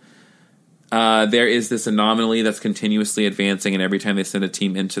film. There is this anomaly that's continuously advancing, and every time they send a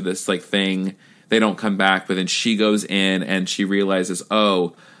team into this like thing, they don't come back. But then she goes in and she realizes,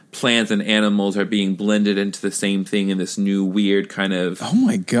 plants and animals are being blended into the same thing in this new weird kind of... Oh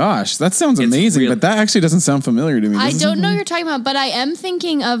my gosh, that sounds amazing, but that actually doesn't sound familiar to me. I don't know what you're talking about, but I am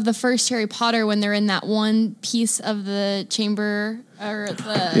thinking of the first Harry Potter when they're in that one piece of the chamber or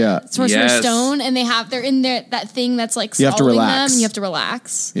the Sorcerer's Stone, and they're in there, that thing that's like swallowing them, and you have to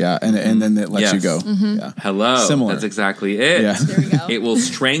relax. Yeah, and then it lets you go. Yeah. Hello. Similar. That's exactly it. Yeah. There we go. It will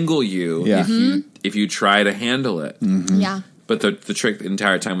strangle you if you try to handle it. Yeah. But the trick the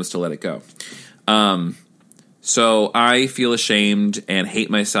entire time was to let it go. So I feel ashamed and hate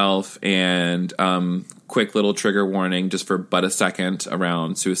myself, and quick little trigger warning just for but a second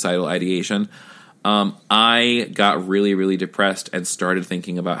around suicidal ideation. I got really, really depressed and started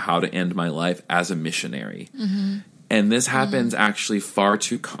thinking about how to end my life as a missionary. And this happens actually far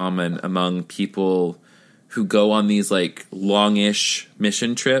too common among people who go on these like longish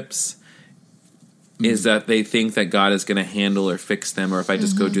mission trips. Is that they think that God is going to handle or fix them, or if I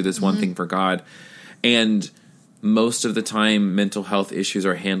just go do this one thing for God. And most of the time, mental health issues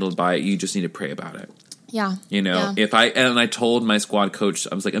are handled by, you just need to pray about it. Yeah. If I told my squad coach,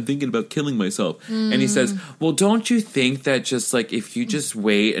 I was like, I'm thinking about killing myself. And he says, well, don't you think that just like, if you just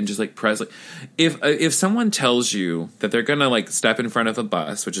wait and just like press, like if someone tells you that they're going to like step in front of a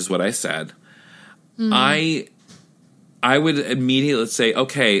bus, which is what I said, I would immediately say,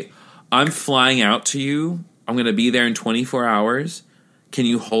 okay, I'm flying out to you. I'm going to be there in 24 hours. Can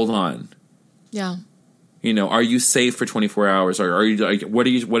you hold on? Yeah. Are you safe for 24 hours? Or are you like, what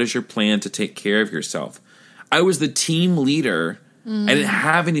is your plan to take care of yourself? I was the team leader. I didn't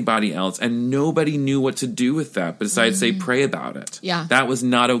have anybody else, and nobody knew what to do with that besides say, pray about it. Yeah. That was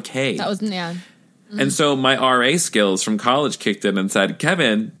not okay. And so my RA skills from college kicked in and said,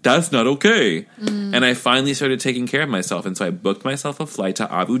 Kevin, that's not okay. And I finally started taking care of myself. And so I booked myself a flight to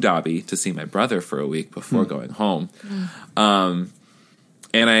Abu Dhabi to see my brother for a week before going home.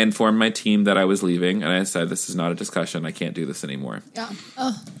 And I informed my team that I was leaving, and I said, this is not a discussion. I can't do this anymore. Yeah.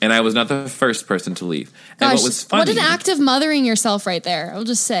 Oh. And I was not the first person to leave. Gosh, and what was funny... What an act of mothering yourself right there. I'll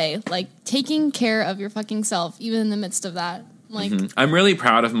just say, like, taking care of your fucking self, even in the midst of that. Like, I'm really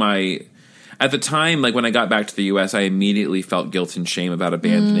proud of my... At the time, like, when I got back to the U.S., I immediately felt guilt and shame about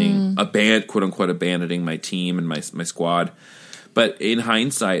abandoning, quote-unquote, abandoning my team and my squad. But in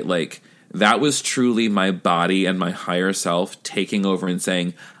hindsight, like... That was truly my body and my higher self taking over and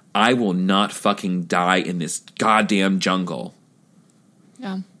saying, I will not fucking die in this goddamn jungle.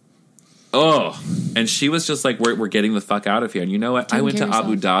 Yeah. Oh. And she was just like, we're getting the fuck out of here. And you know what? I went to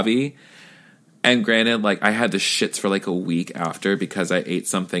Abu Dhabi. And granted, like, I had the shits for like a week after because I ate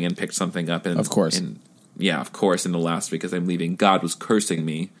something and picked something up. And, of course. Yeah, of course, in the last week as I'm leaving. God was cursing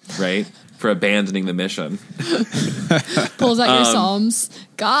me, right? For abandoning the mission. Pulls out your Psalms.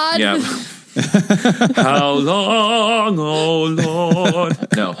 God. Yeah. How long, oh Lord?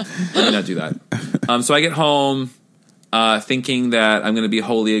 No, let me not do that. So I get home thinking that I'm going to be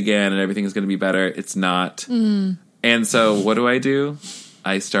holy again and everything is going to be better. It's not. And so what do?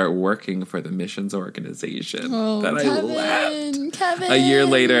 I start working for the missions organization that I left Kevin. a year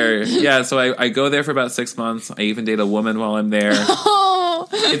later. Yeah, so I go there for about 6 months. I even date a woman while I'm there. Oh.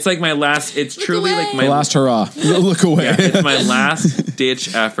 It's like my last. It's truly away. like my the last hurrah. Look away. Yeah, it's my last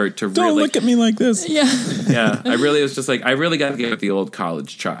ditch effort to Don't really look at me like this. Yeah. Yeah, I really was just like, I really got to give it the old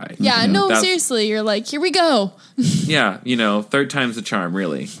college try. Yeah, no, seriously. You're like, here we go. Yeah, third time's the charm,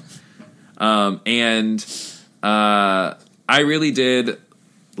 really. I really did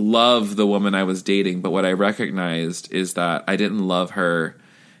love the woman I was dating, but what I recognized is that I didn't love her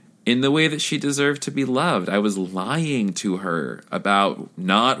in the way that she deserved to be loved. I was lying to her about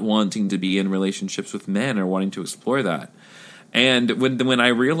not wanting to be in relationships with men or wanting to explore that. And when I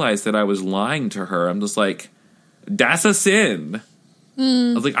realized that I was lying to her, I'm just like, that's a sin.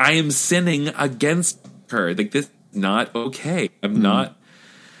 I was like, I am sinning against her. Like, this is not okay. I'm not.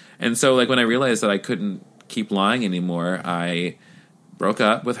 And so, like, when I realized that I couldn't keep lying anymore, I broke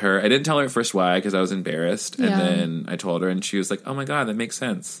up with her. I didn't tell her at first why, because I was embarrassed. And then I told her, and she was like, oh my God, that makes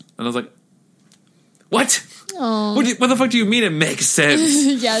sense. And I was like, what? What the fuck do you mean it makes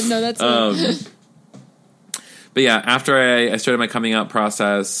sense? Yeah, no, that's it. But yeah, after I started my coming out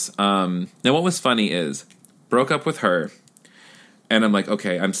process, now what was funny is, broke up with her, and I'm like,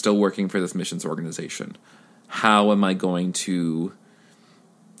 okay, I'm still working for this missions organization. How am I going to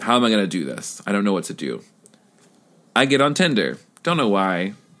do this? I don't know what to do. I get on Tinder. Don't know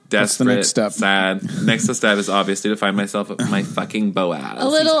why. Desperate, the next step? sad. Next step is obviously to find myself my fucking Boaz. A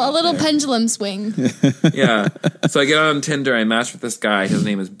little pendulum swing. Yeah. So I get on Tinder. I match with this guy. His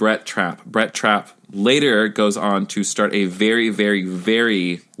name is Brett Trapp. Brett Trapp later goes on to start a very, very,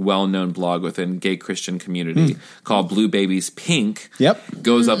 very well-known blog within gay Christian community called Blue Babies Pink. Yep.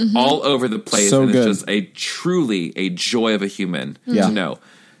 Goes up all over the place. So and good. It's just truly a joy of a human Yeah. to know.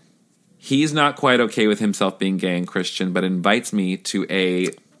 He's not quite okay with himself being gay and Christian, but invites me to a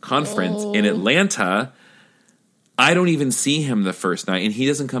conference in Atlanta. I don't even see him the first night, and he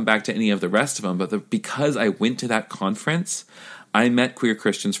doesn't come back to any of the rest of them. But because I went to that conference, I met queer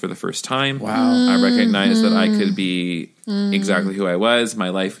Christians for the first time. Wow. I recognized that I could be exactly who I was. My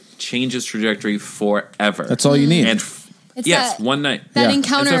life changes trajectory forever. That's all you need. And It's yes, that- one night. That Yeah.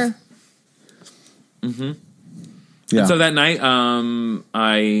 encounter. Yeah. And so that night,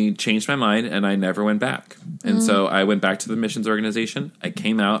 I changed my mind and I never went back. And so I went back to the missions organization. I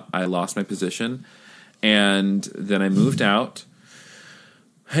came out. I lost my position. And then I moved out.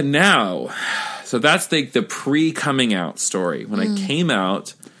 And now, so that's the pre-coming out story. When I came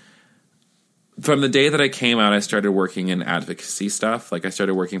out, from the day that I came out, I started working in advocacy stuff. Like, I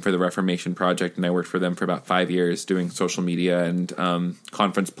started working for the Reformation Project, and I worked for them for about 5 years doing social media and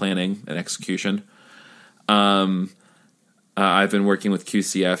conference planning and execution. I've been working with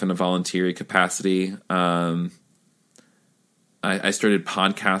QCF in a volunteer capacity. I started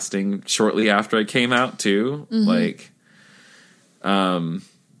podcasting shortly after I came out too.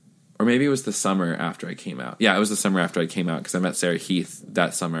 Or maybe it was the summer after I came out. Yeah, it was the summer after I came out because I met Sarah Heath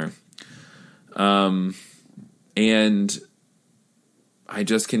that summer. And I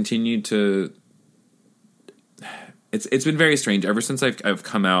just continued to, it's been very strange. Ever since I've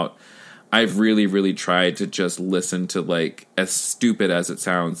come out, I've really, really tried to just listen to, like, as stupid as it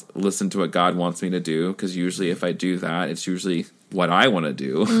sounds, listen to what God wants me to do. Because usually if I do that, it's usually what I want to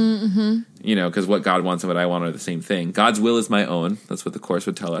do. Mm-hmm. You know, because what God wants and what I want are the same thing. God's will is my own. That's what the Course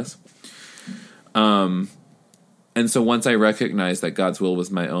would tell us. And so once I recognized that God's will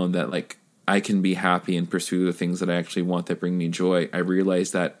was my own, that, like, I can be happy and pursue the things that I actually want that bring me joy, I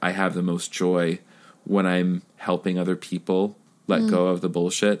realized that I have the most joy when I'm helping other people let go of the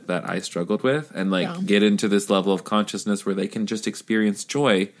bullshit that I struggled with and like get into this level of consciousness where they can just experience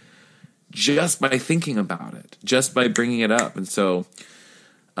joy just by thinking about it, just by bringing it up. And so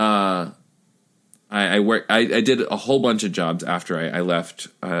I did a whole bunch of jobs after I left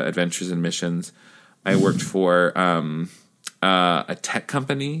Adventures in Missions. I worked for a tech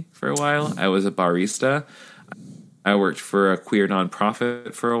company for a while. I was a barista. I worked for a queer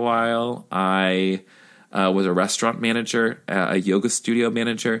nonprofit for a while. I was a restaurant manager, a yoga studio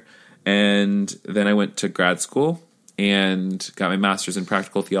manager, and then I went to grad school and got my master's in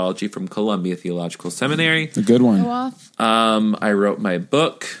practical theology from Columbia Theological Seminary. A good one. Go off. I wrote my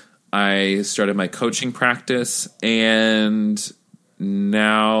book. I started my coaching practice, and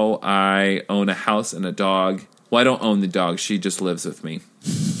now I own a house and a dog. Well, I don't own the dog. She just lives with me.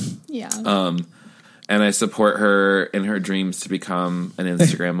 Yeah. And I support her in her dreams to become an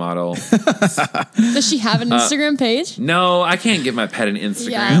Instagram model. Does she have an Instagram page? No, I can't give my pet an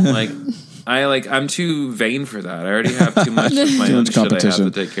Instagram. Yeah. I'm too vain for that. I already have too much of my own shit I have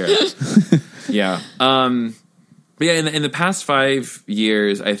to take care of. Yeah. But yeah, in the past 5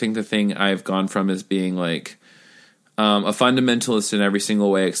 years, I think the thing I've gone from is being like a fundamentalist in every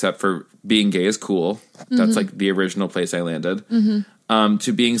single way except for being gay is cool. That's like the original place I landed.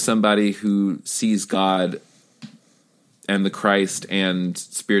 To being somebody who sees God and the Christ and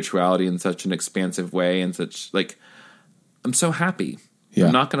spirituality in such an expansive way and such like, I'm so happy. Yeah.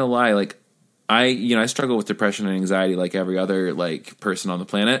 I'm not going to lie. Like I struggle with depression and anxiety like every other like person on the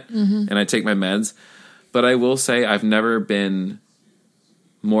planet, and I take my meds, but I will say I've never been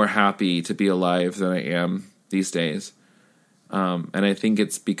more happy to be alive than I am these days. And I think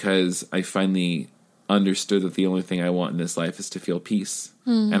it's because I finally understood that the only thing I want in this life is to feel peace.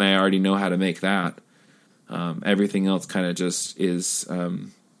 And I already know how to make that. Everything else kind of just is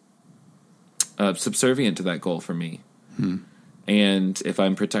subservient to that goal for me. And if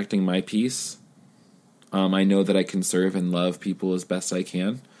I'm protecting my peace, I know that I can serve and love people as best I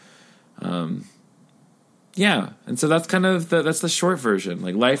can. Yeah. And so that's kind of that's the short version.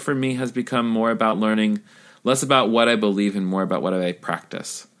 Like life for me has become more about learning, less about what I believe and more about what I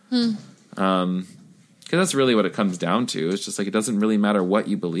practice. Because that's really what it comes down to. It's just like, it doesn't really matter what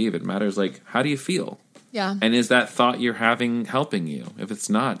you believe. It matters like, how do you feel? Yeah. And is that thought you're having helping you? If it's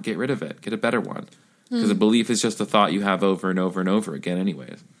not, get rid of it. Get a better one. Because a belief is just a thought you have over and over and over again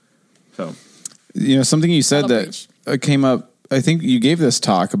anyways. So. Something you said that came up, I think you gave this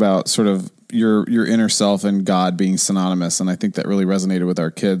talk about sort of your inner self and God being synonymous. And I think that really resonated with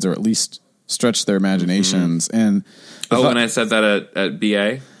our kids, or at least stretched their imaginations. And when I said that at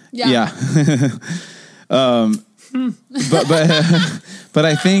BA? Yeah. But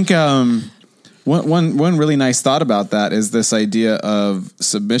I think one really nice thought about that is this idea of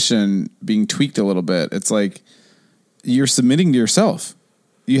submission being tweaked a little bit. It's like you're submitting to yourself.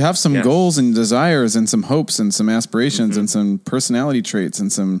 You have some goals and desires and some hopes and some aspirations and some personality traits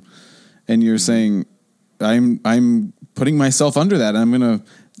and you're saying, I'm putting myself under that. I'm going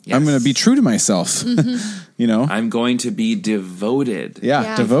to be true to myself. I'm going to be devoted.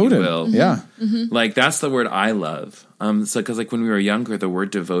 Yeah. Devoted. Yeah. Like that's the word I love. So cause like when we were younger, the word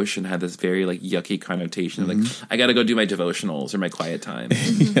devotion had this very like yucky connotation of like, I got to go do my devotionals or my quiet time.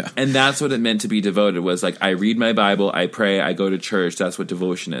 And that's what it meant to be devoted, was like, I read my Bible, I pray, I go to church. That's what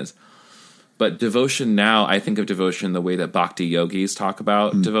devotion is. But devotion now, I think of devotion the way that bhakti yogis talk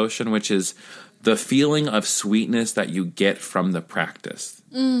about devotion, which is the feeling of sweetness that you get from the practice.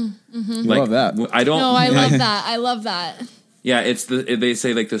 Like, love that. I love that. I love that. Yeah, they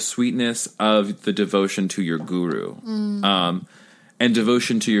say like the sweetness of the devotion to your guru. And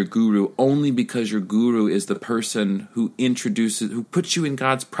devotion to your guru only because your guru is the person who puts you in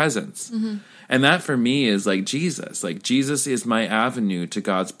God's presence. And that for me is like Jesus. Like Jesus is my avenue to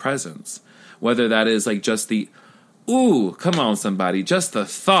God's presence. Whether that is like just come on somebody, just the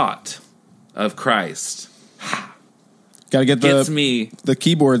thought of Christ. Got to get the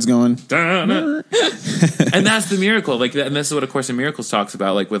keyboards going. And that's the miracle. Like, and this is what A Course in Miracles talks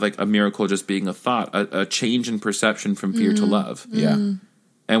about, like with like a miracle just being a thought, a change in perception from fear to love. Yeah.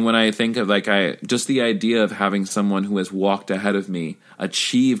 And when I think of like, just the idea of having someone who has walked ahead of me,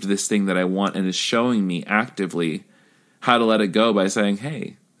 achieved this thing that I want, and is showing me actively how to let it go by saying,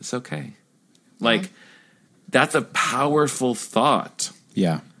 hey, it's okay. Like, that's a powerful thought.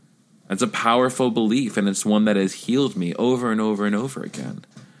 Yeah. It's a powerful belief, and it's one that has healed me over and over and over again.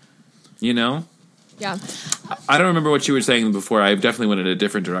 Yeah. I don't remember what you were saying before. I definitely went in a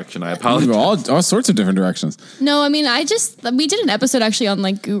different direction. I apologize. All sorts of different directions. No, I mean, we did an episode actually on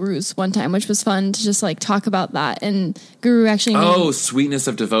like gurus one time, which was fun to just like talk about that. And guru actually. Sweetness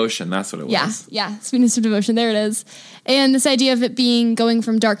of devotion. That's what it was. Yeah. Sweetness of devotion. There it is. And this idea of it being going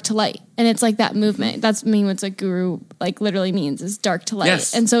from dark to light. And it's like that movement. That's what a guru like literally means is dark to light.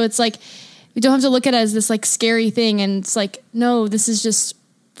 Yes. And so it's like, we don't have to look at it as this like scary thing. And it's like, no, this is just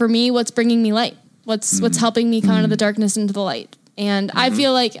for me, what's bringing me light. What's helping me come out of the darkness into the light. And I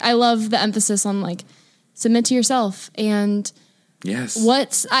feel like I love the emphasis on like submit to yourself. And yes,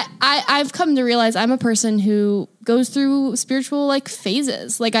 I've come to realize I'm a person who goes through spiritual like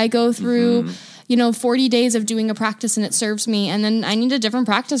phases. Like I go through, 40 days of doing a practice and it serves me. And then I need a different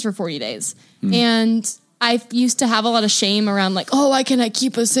practice for 40 days. And I used to have a lot of shame around like, why can't I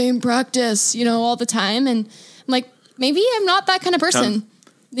keep the same practice, all the time? And I'm like, maybe I'm not that kind of person.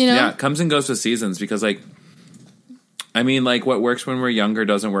 Yeah, it comes and goes with seasons because, like, I mean, like, what works when we're younger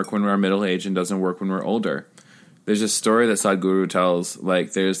doesn't work when we're middle age and doesn't work when we're older. There's a story that Sadhguru tells,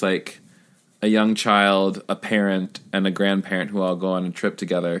 like, there's, like, a young child, a parent, and a grandparent who all go on a trip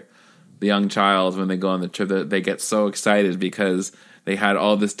together. The young child, when they go on the trip, they get so excited because they had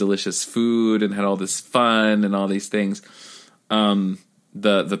all this delicious food and had all this fun and all these things.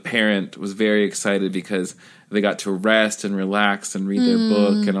 The parent was very excited because they got to rest and relax and read their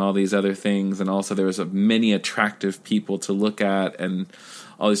book and all these other things. And also there was many attractive people to look at and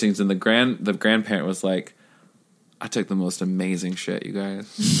all these things. And the grandparent was like, I took the most amazing shit, you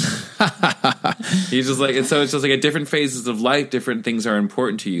guys. He's just like, and so it's just like at different phases of life, different things are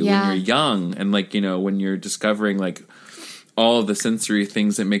important to you when you're young. And like, when you're discovering like all of the sensory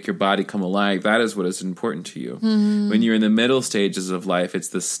things that make your body come alive, that is what is important to you. When you're in the middle stages of life, it's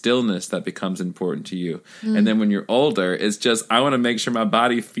the stillness that becomes important to you. And then when you're older, it's just, I want to make sure my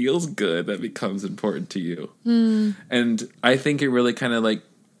body feels good that becomes important to you. And I think it really kind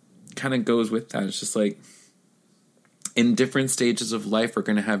of goes with that. It's just like, in different stages of life, we're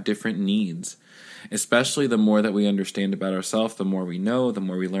going to have different needs, especially the more that we understand about ourselves, the more we know, the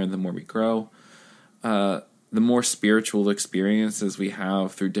more we learn, the more we grow. The more spiritual experiences we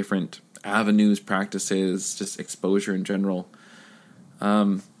have through different avenues, practices, just exposure in general.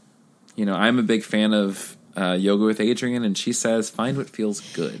 I'm a big fan of Yoga with Adriene, and she says, find what feels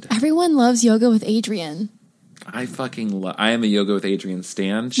good. Everyone loves Yoga with Adriene. I am a Yoga with Adriene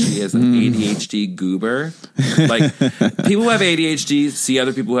stan. She is an ADHD goober. Like, people who have ADHD see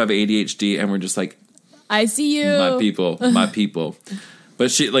other people who have ADHD, and we're just like, I see you. My people. But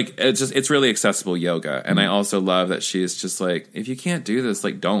she, like, it's really accessible yoga. And I also love that she is just like, if you can't do this,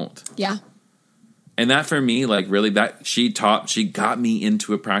 like, don't. Yeah. And that for me, like, really, that she got me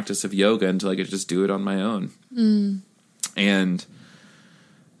into a practice of yoga until I could just do it on my own. And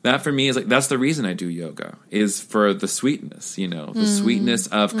that for me is like, that's the reason I do yoga, is for the sweetness, the sweetness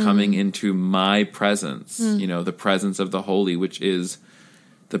of coming into my presence, the presence of the holy, which is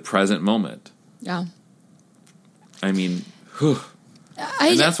the present moment. Yeah. I mean, whew.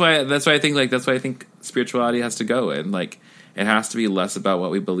 And that's why I think spirituality has to go, and like it has to be less about what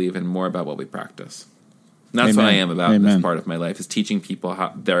we believe and more about what we practice. And that's what I am about in this part of my life, is teaching people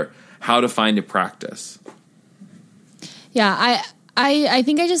how to find a practice. Yeah, I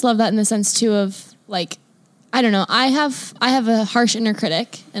think I just love that in the sense too of like, I don't know, I have a harsh inner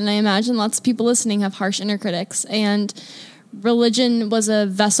critic, and I imagine lots of people listening have harsh inner critics, and religion was a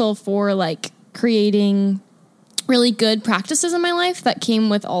vessel for like creating really good practices in my life that came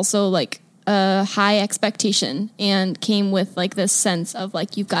with also like a high expectation, and came with like this sense of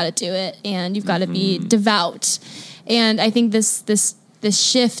like, you've got to do it and you've got to be devout. And I think this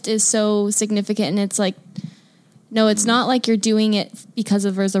shift is so significant, and it's like, no, it's not like you're doing it because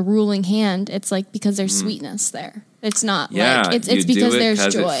there's a ruling hand. It's like because there's sweetness there. It's not like it's because there's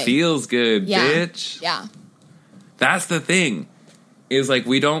joy. It feels good, bitch. Yeah. That's the thing. Is like,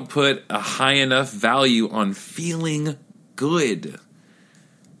 we don't put a high enough value on feeling good.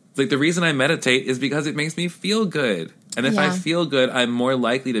 It's like, the reason I meditate is because it makes me feel good. And if I feel good, I'm more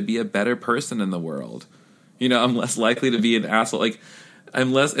likely to be a better person in the world. I'm less likely to be an asshole. Like,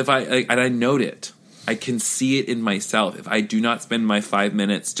 I'm less, and I note it. I can see it in myself. If I do not spend my 5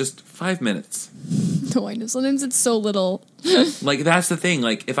 minutes, just 5 minutes. No, I know. Sometimes it's so little. Like, that's the thing.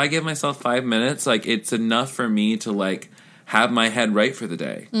 Like, if I give myself 5 minutes, like, it's enough for me to, like, have my head right for the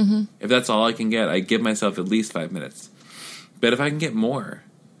day. If that's all I can get, I give myself at least 5 minutes. But if I can get more,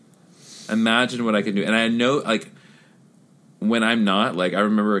 imagine what I can do. And I know, like, when I'm not, like, I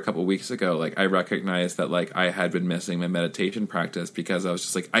remember a couple weeks ago, like, I recognized that, like, I had been missing my meditation practice because I was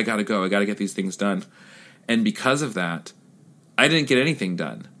just like, I gotta go, I gotta get these things done. And because of that, I didn't get anything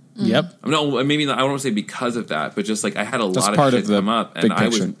done. Yep. No, maybe not, I don't want to say because of that, but just like I had a lot part of of shit the come up, and big I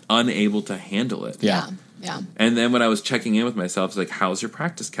was picture. unable to handle it. Yeah. Yeah. And then when I was checking in with myself, it's like, "How's your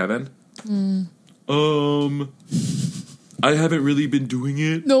practice, Kevin?" I haven't really been doing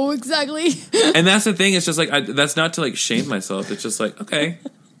it. No, exactly. And that's the thing. It's just like that's not to like shame myself. It's just like, okay,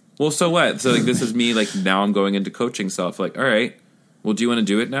 well, so what? So like this is me. Like now I'm going into coaching self. Like, all right, well, do you want to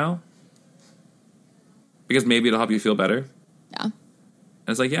do it now? Because maybe it'll help you feel better. Yeah. And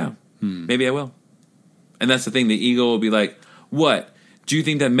it's like, yeah, maybe I will. And that's the thing. The ego will be like, what? Do you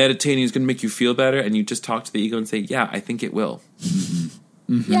think that meditating is going to make you feel better? And you just talk to the ego and say, yeah, I think it will.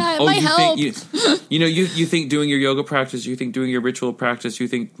 Yeah, it might you help. think you think doing your yoga practice, you think doing your ritual practice, you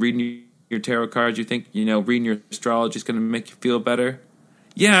think reading your tarot cards, you think reading your astrology is going to make you feel better.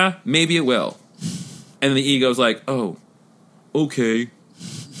 Yeah, maybe it will. And the ego's like, oh, okay.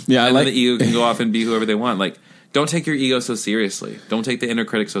 Yeah, And then the ego can go off and be whoever they want. Like, don't take your ego so seriously. Don't take the inner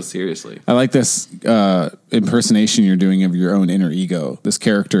critic so seriously. I like this impersonation you're doing of your own inner ego. This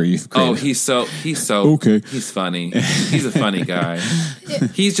character you've created. Oh, he's so Okay. He's funny. He's a funny guy.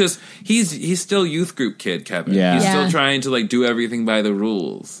 He's still youth group kid, Kevin. Yeah. He's Yeah. still trying to like do everything by the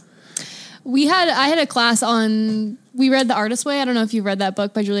rules. I had a class on, we read The Artist's Way. I don't know if you've read that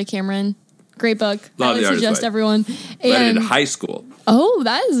book by Julia Cameron. Great book. Love I would The Artist's suggest Way. everyone. Read it in And high school. oh,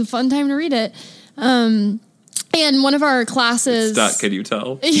 that is a fun time to read it. And one of our classes, Stuck, can you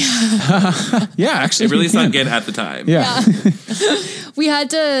tell? Yeah, actually, It really you can. sunk in at the time. Yeah. we had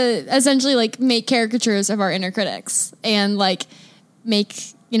to essentially like make caricatures of our inner critics and like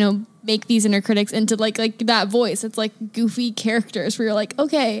make these inner critics into like that voice. It's like goofy characters where you're like,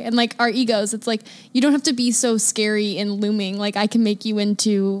 okay. And like our egos, it's like, you don't have to be so scary and looming. Like I can make you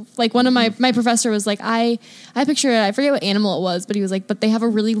into like one of my professor was like, I picture it. I forget what animal it was, but he was like, but they have a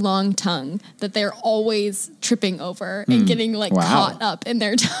really long tongue that they're always tripping over and getting like Wow. caught up in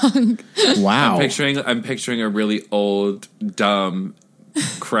their tongue. Wow. I'm picturing a really old, dumb,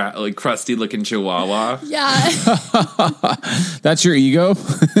 crusty looking chihuahua. Yeah. That's your ego?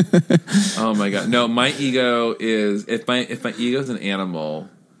 Oh my god. No, my ego is if my ego is an animal,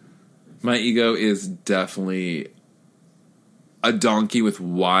 my ego is definitely a donkey with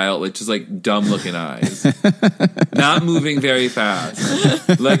wild, like just like dumb looking eyes. Not moving very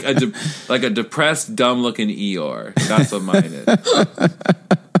fast. Like a depressed, dumb looking Eeyore. That's what mine is.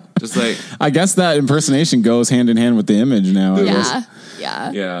 Just like I guess that impersonation goes hand in hand with the image now. I guess.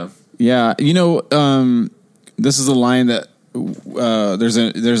 Yeah. Yeah. yeah. Yeah. This is a line that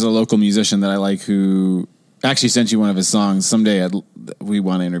there's a local musician that I like who actually sent you one of his songs. Someday we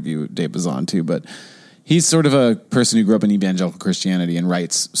want to interview Dave Bazan too, but he's sort of a person who grew up in evangelical Christianity and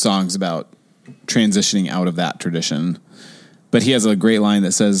writes songs about transitioning out of that tradition. But he has a great line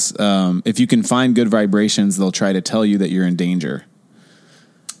that says, if you can find good vibrations, they'll try to tell you that you're in danger.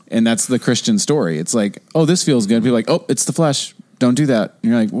 And that's the Christian story. It's like, oh, this feels good. People are like, oh, it's the flesh. Don't do that.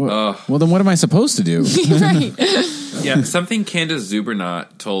 And you're like, well, then what am I supposed to do? Right. Yeah, something Candace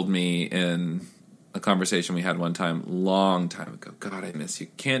Zubernaut told me in a conversation we had one time, long time ago. God, I miss you.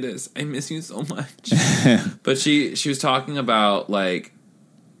 Candace, I miss you so much. But she was talking about like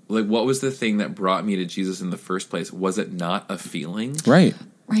what was the thing that brought me to Jesus in the first place? Was it not a feeling? Right.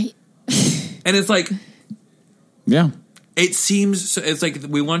 Right. And it's like, Yeah. it seems, it's like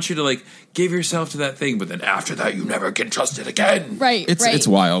we want you to like give yourself to that thing, but then after that you never can trust it again. Right. It's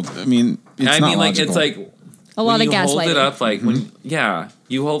wild. I mean, it's I not mean, like logical. it's like a lot when of you hold it gaslighting. up, like when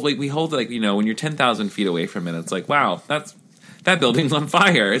you hold we hold it like when you're 10,000 feet away from it. It's like, wow, that building's on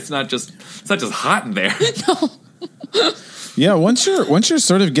fire. It's not just hot in there. Yeah, once you're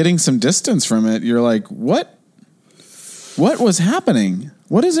sort of getting some distance from it, you're like, what was happening?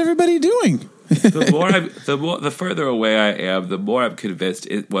 What is everybody doing? The further away I am, the more I'm convinced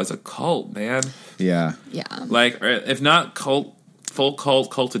it was a cult, man. Yeah. Yeah. Like, if not cult, full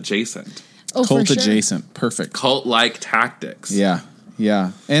cult adjacent, Oh, Cult for sure. adjacent. Perfect. cult like tactics. Yeah.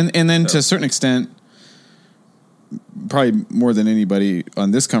 Yeah. And then to a certain extent, probably more than anybody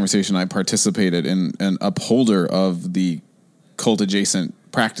on this conversation, I participated in an upholder of the cult adjacent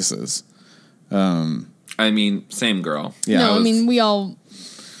practices. I mean, same girl. Yeah. No, I mean, we all.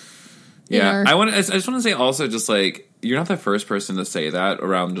 Yeah, our- I just want to say also, just like, you're not the first person to say that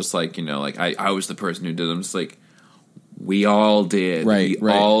around. Just like, like I was the person who did them. Just like, we all did. Right, We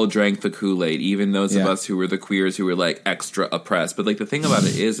right. all drank the Kool-Aid, even those of Yeah. us who were the queers who were like extra oppressed. But like the thing about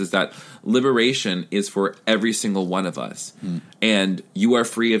it is that liberation is for every single one of us, and you are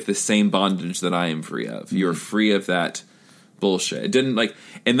free of the same bondage that I am free of. You're free of that bullshit. It didn't like,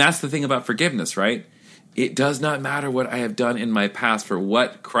 and that's the thing about forgiveness, right? It does not matter what I have done in my past, for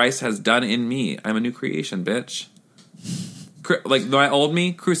what Christ has done in me. I'm a new creation, bitch. like my old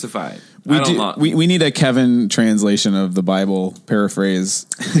me crucified. We need a Kevin translation of the Bible paraphrase.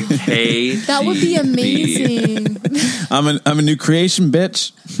 That would be amazing. I'm a new creation,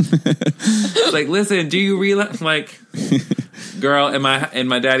 bitch. Like, listen, do you realize, like, girl, in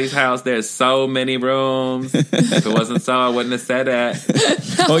my daddy's house, there's so many rooms. If it wasn't so, I wouldn't have said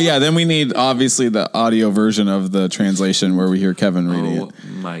that. Oh yeah, then we need obviously the audio version of the translation where we hear Kevin reading it. Oh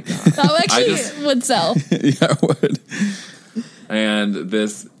my God, that actually would sell. Yeah, it would. And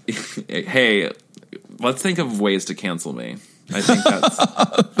this, hey, let's think of ways to cancel me. I think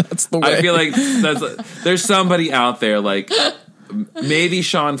that's the way. I feel like there's somebody out there, like, maybe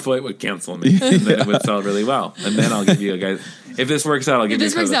Sean Foyt would cancel me, and then it would sell really well. And then I'll give you guys, if this works out, I'll give you.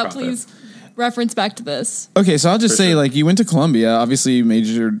 If this works out, please reference back to this. Okay, so I'll just say, like, you went to Columbia. Obviously, you had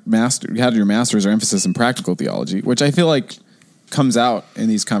your master's or emphasis in practical theology, which I feel like comes out in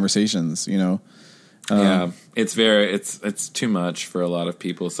these conversations. You know. Yeah, it's too much for a lot of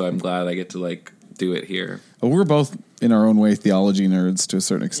people, so I'm glad I get to, like, do it here. Well, we're both in our own way theology nerds to a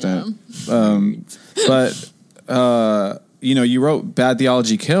certain extent. Yeah. But you know, you wrote Bad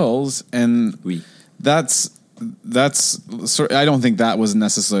Theology Kills, and that's I don't think that was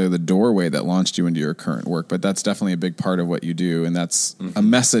necessarily the doorway that launched you into your current work, but that's definitely a big part of what you do, and that's a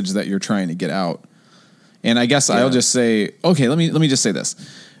message that you're trying to get out. And I guess I'll just say, okay, let me just say this.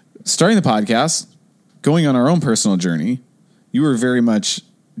 Starting the podcast, going on our own personal journey, you were very much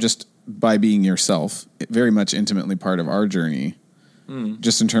just by being yourself, very much intimately part of our journey,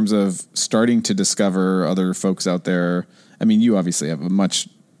 just in terms of starting to discover other folks out there. I mean, you obviously have a much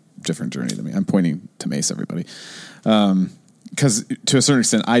different journey than me. I'm pointing to Mace, everybody. Because to a certain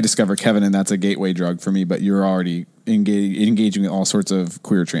extent, I discover Kevin, and that's a gateway drug for me, but you're already engaging with all sorts of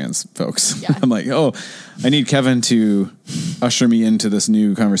queer trans folks. Yeah. I'm like, oh, I need Kevin to usher me into this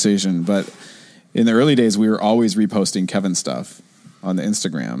new conversation. But in the early days, we were always reposting Kevin stuff on the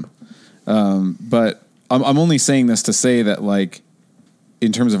Instagram. But I'm only saying this to say that, like,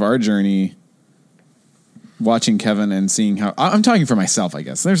 in terms of our journey, watching Kevin and seeing how I'm talking for myself, I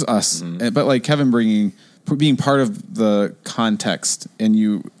guess there's us, but like Kevin being part of the context, and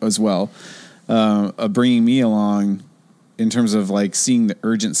you as well, bringing me along in terms of like seeing the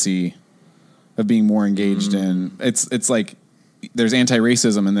urgency of being more engaged in. It's like there's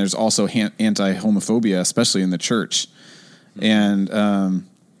anti-racism and there's also anti-homophobia, especially in the church, and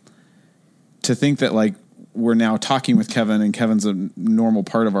to think that like we're now talking with Kevin, and Kevin's a normal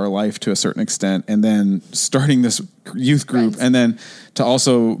part of our life to a certain extent, and then starting this youth group, and then to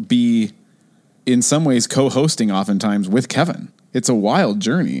also be in some ways co-hosting oftentimes with Kevin. It's a wild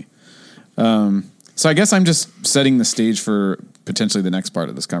journey. So I guess I'm just setting the stage for potentially the next part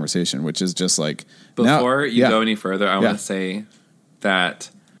of this conversation, which is just like, before you go any further, I want to say that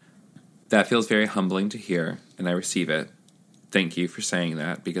feels very humbling to hear, and I receive it. Thank you for saying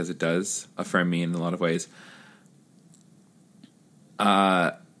that, because it does affirm me in a lot of ways.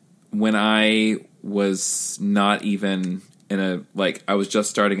 When I was not even I was just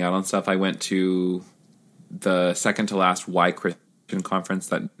starting out on stuff, I went to the second to last Why Christian conference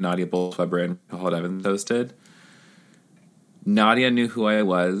that Nadia Bolz-Weber and Paul Evans hosted. Nadia knew who I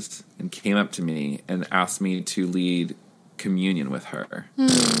was and came up to me and asked me to lead communion with her.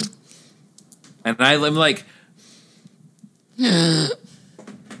 And I'm like,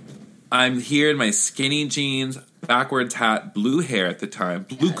 I'm here in my skinny jeans, backwards hat, blue hair at the time,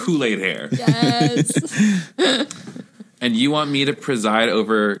 blue Kool-Aid hair. Yes. And you want me to preside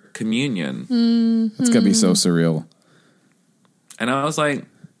over communion? It's gonna be so surreal. And I was like,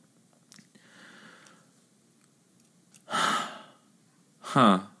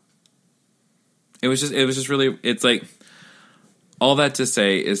 huh. It was just really, it's like, all that to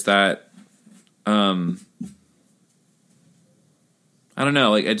say is that, I don't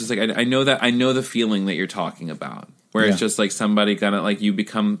know, like, I know the feeling that you're talking about, where it's just like somebody gonna, like, you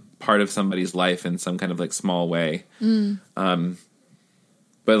become part of somebody's life in some kind of like small way.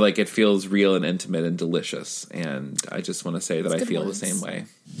 But like it feels real and intimate and delicious. And I just want to say that I feel the same way.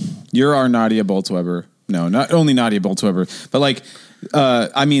 You're our Nadia Bolz-Weber. No, not only Nadia Bolz-Weber, but like,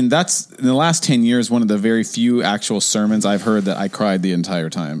 I mean, that's in the last 10 years, one of the very few actual sermons I've heard that I cried the entire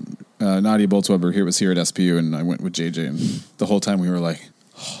time. Nadia Bolz-Weber was here at SPU, and I went with JJ, and the whole time we were like,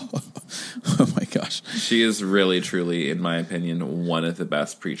 oh my gosh. She is really, truly, in my opinion, one of the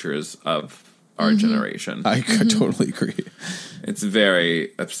best preachers of our generation. I could totally agree. It's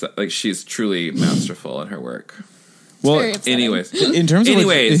very upset. Like, she's truly masterful in her work. Well, anyways, in terms of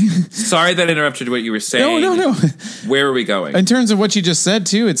sorry that I interrupted what you were saying. No. Where are we going? In terms of what you just said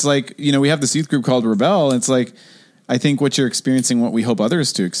too, it's like, you know, we have this youth group called Rebel. It's like, I think what you're experiencing, what we hope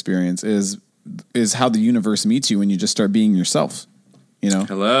others to experience, is is how the universe meets you when you just start being yourself.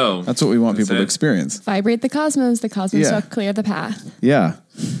 Hello. That's what we want people to experience. Vibrate the cosmos. The cosmos will clear the path. Yeah.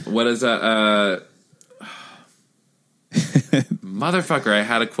 What is that? Motherfucker, I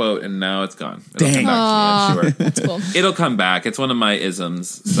had a quote and now it's gone. It'll come back to me, I'm sure. That's cool. It'll come back. It's one of my isms.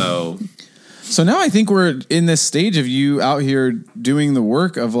 So now I think we're in this stage of you out here doing the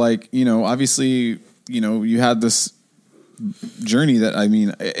work of obviously, you had this journey that,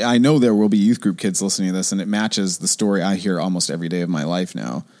 I know there will be youth group kids listening to this, and it matches the story I hear almost every day of my life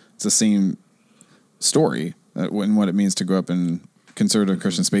now. It's the same story and what it means to grow up in conservative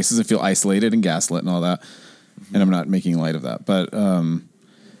Christian spaces and feel isolated and gaslit and all that. And I'm not making light of that, but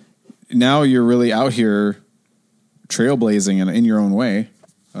now you're really out here trailblazing in your own way.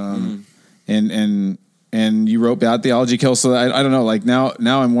 And you wrote Bad Theology Kills. So I don't know,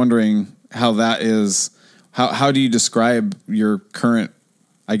 now I'm wondering how that is. How do you describe your current,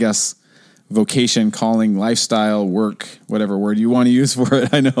 I guess, vocation, calling, lifestyle, work, whatever word you want to use for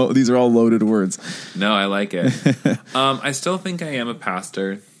it? I know these are all loaded words. No, I like it. I still think I am a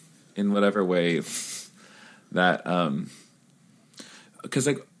pastor in whatever way that, because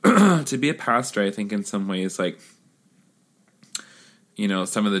to be a pastor, I think in some ways, some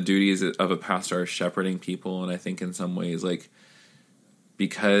of the duties of a pastor are shepherding people. And I think in some ways,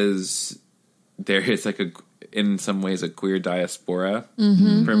 because there is in some ways a queer diaspora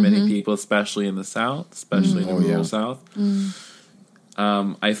for many people, especially in the South, especially in the rural South.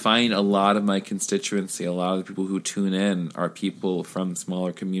 I find a lot of my constituency, a lot of the people who tune in are people from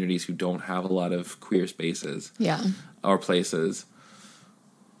smaller communities who don't have a lot of queer spaces or places.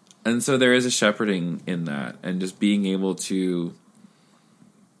 And so there is a shepherding in that, and just being able to,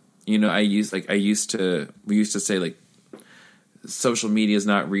 we used to say social media is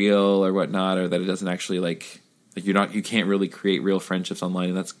not real or whatnot, or that it doesn't actually you can't really create real friendships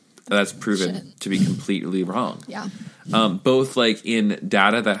online, and that's proven to be completely wrong. Yeah. Both in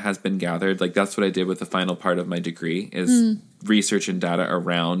data that has been gathered, that's what I did with the final part of my degree is research and data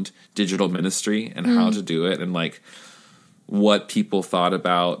around digital ministry and how to do it, and what people thought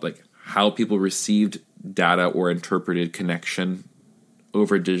about how people received data or interpreted connection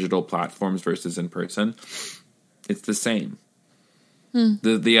over digital platforms versus in person. It's the same.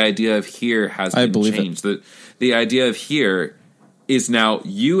 The idea of here has been changed. The idea of here is now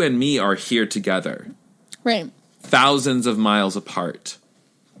you and me are here together. Right. Thousands of miles apart.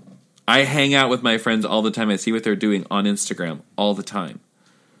 I hang out with my friends all the time. I see what they're doing on Instagram all the time.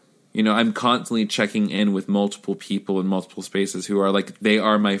 I'm constantly checking in with multiple people in multiple spaces who are they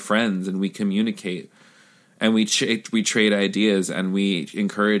are my friends, and we communicate, and we trade ideas, and we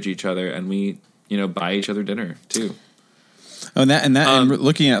encourage each other, and we buy each other dinner too. Oh, and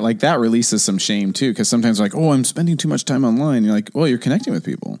looking at that releases some shame too, because sometimes I'm spending too much time online. You're well, you're connecting with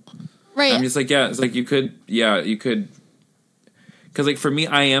people, right? I'm just it's you could, because for me,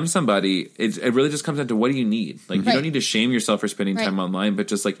 I am somebody. It really just comes down to what do you need. You don't need to shame yourself for spending time online, but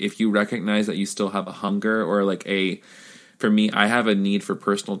just if you recognize that you still have a hunger or for me, I have a need for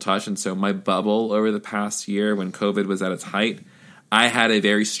personal touch, and so my bubble over the past year when COVID was at its height, I had a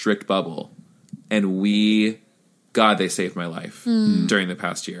very strict bubble, and God, they saved my life during the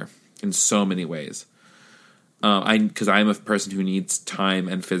past year in so many ways. Because I'm a person who needs time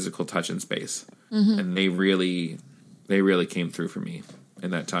and physical touch and space, and they really came through for me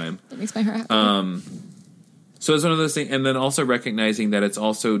in that time. That makes my heart happy. So it's one of those things, and then also recognizing that it's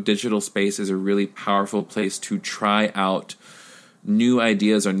also digital space is a really powerful place to try out new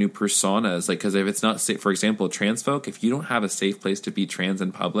ideas or new personas. Because if it's not safe, for example, trans folk, if you don't have a safe place to be trans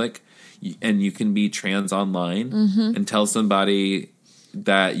in public, and you can be trans online and tell somebody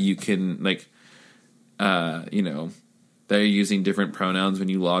that you can they're using different pronouns when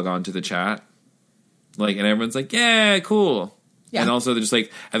you log on to the chat, and everyone's yeah, cool. Yeah. And also they're just at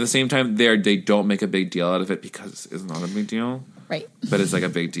the same time they don't make a big deal out of it because it's not a big deal. Right. But it's a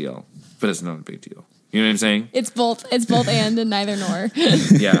big deal. But it's not a big deal. You know what I'm saying? It's both and neither nor.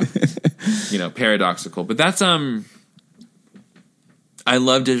 Yeah. Paradoxical. But that's I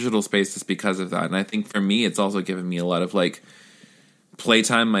love digital spaces because of that. And I think for me, it's also given me a lot of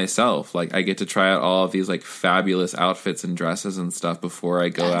playtime myself. I get to try out all of these fabulous outfits and dresses and stuff before I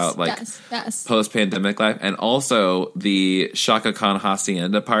go out post-pandemic life. And also the Shaka Khan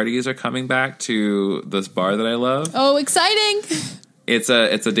Hacienda parties are coming back to this bar that I love. Oh, exciting. It's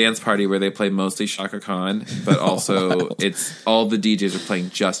a dance party where they play mostly Shaka Khan, but also it's all the DJs are playing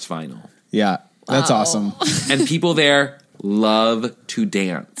just vinyl. Yeah, that's awesome. And people there love to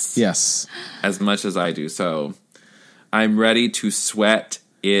dance. Yes. As much as I do. So I'm ready to sweat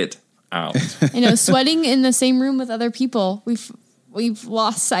it out. I know, sweating in the same room with other people. We've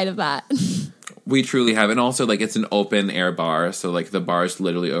lost sight of that. We truly have. And also, like, it's an open air bar. So, like, the bar is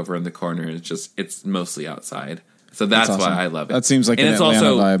literally over in the corner. It's mostly outside. So that's awesome. why I love it. That seems like and an it's Atlanta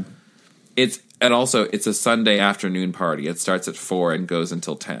also, vibe. It's a Sunday afternoon party. It starts at 4 and goes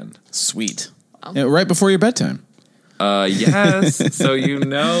until 10. Sweet. Yeah, right before your bedtime. Yes. So you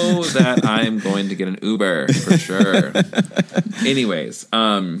know that I'm going to get an Uber for sure. Anyways,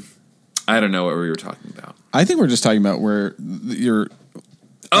 I don't know what we were talking about. I think we're just talking about where you're.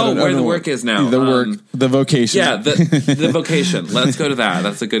 Where the work is now. The vocation. Yeah, the vocation. Let's go to that.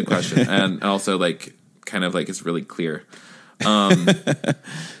 That's a good question. And also, like, kind of like it's really clear.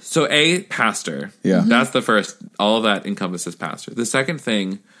 So pastor. Yeah. That's the first. All of that encompasses pastor. The second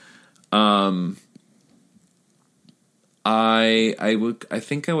thing, I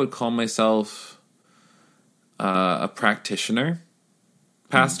think I would call myself a practitioner.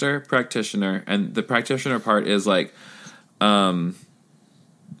 Pastor, practitioner. And the practitioner part is like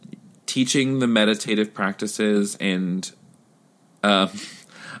teaching the meditative practices, and I'm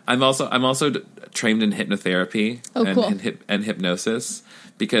also trained in hypnotherapy and hypnosis,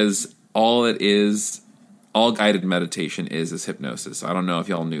 because all guided meditation is hypnosis. I don't know if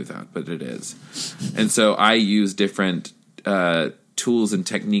y'all knew that, but it is. And so I use different tools and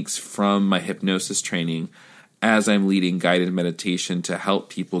techniques from my hypnosis training as I'm leading guided meditation to help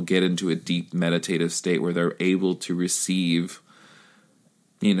people get into a deep meditative state where they're able to receive,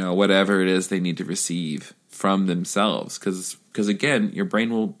 whatever it is they need to receive from themselves. Because again, your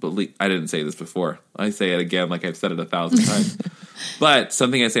brain will believe. I didn't say this before. I say it again like I've said it 1,000 times. But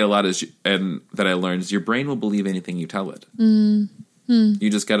something I say a lot is, and that I learned, is your brain will believe anything you tell it. Mm-hmm. You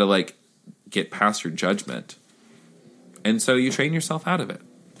just got to get past your judgment. And so you train yourself out of it.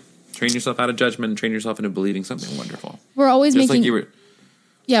 Train yourself out of judgment and train yourself into believing something wonderful. We're always just making... we're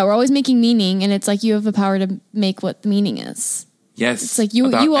always making meaning, and it's like you have the power to make what the meaning is. Yes. It's like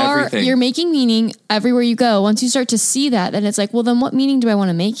you're making meaning everywhere you go. Once you start to see that, then it's like, well, then what meaning do I want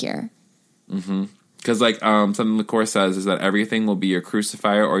to make here? Mm-hmm. Because something the Course says is that everything will be your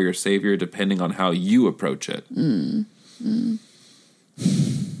crucifier or your savior depending on how you approach it.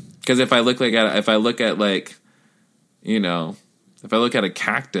 Because if I look at a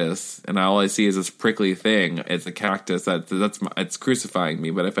cactus and all I see is this prickly thing, it's a cactus it's crucifying me.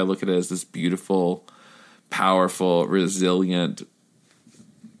 But if I look at it as this beautiful, powerful, resilient,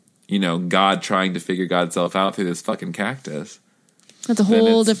 God trying to figure God's self out through this fucking cactus, that's a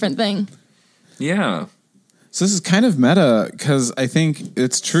whole different thing. Yeah. So this is kind of meta, because I think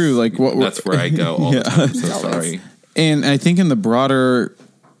it's true. Like that's where I go all the time. I'm so sorry. And I think in the broader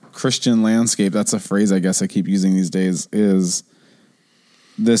Christian landscape, that's a phrase I guess I keep using these days, is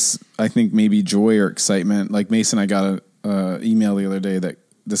this, I think, maybe joy or excitement. Like Mason, I got an email the other day that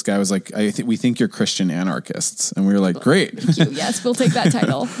this guy was like, we think you're Christian anarchists. And we were like, great. Thank you. Yes, we'll take that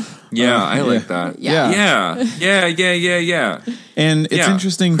title. Yeah, I like that. Yeah. And it's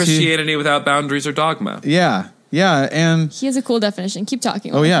interesting Christianity without boundaries or dogma. Yeah. And he has a cool definition. Keep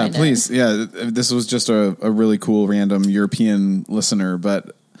talking. Oh yeah, please. Yeah. This was just a really cool random European listener,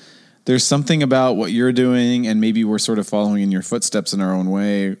 but there's something about what you're doing, and maybe we're sort of following in your footsteps in our own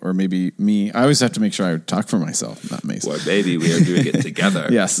way, or maybe me. I always have to make sure I talk for myself, not Mason. Well, maybe we are doing it together.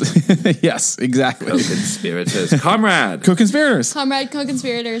 Yes. Yes, exactly. Co-conspirators. Comrade. Co-conspirators.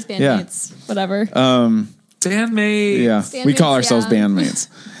 Co-conspirators, bandmates, whatever. Bandmates. Yeah. We call ourselves bandmates.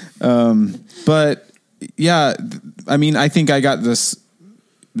 But yeah, I mean, I think I got this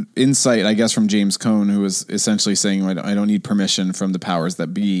insight, I guess, from James Cone, who was essentially saying, I don't need permission from the powers that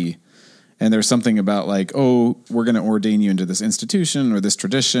be. And there's something about like, oh, we're going to ordain you into this institution or this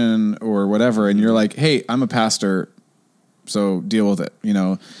tradition or whatever. And you're like, hey, I'm a pastor, so deal with it,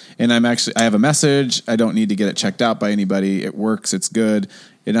 And I have a message. I don't need to get it checked out by anybody. It works. It's good.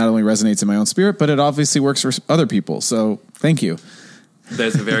 It not only resonates in my own spirit, but it obviously works for other people. So thank you.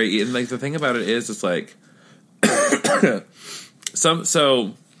 There's a the thing about it is, it's like,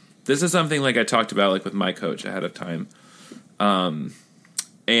 so this is something like I talked about like with my coach ahead of time. And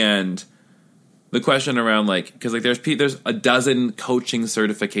the question around like, because like there's a dozen coaching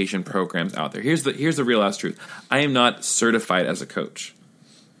certification programs out there. Here's the real ass truth. I am not certified as a coach.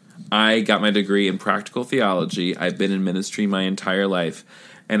 I got my degree in practical theology. I've been in ministry my entire life,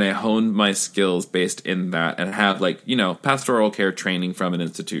 and I honed my skills based in that, and have like, pastoral care training from an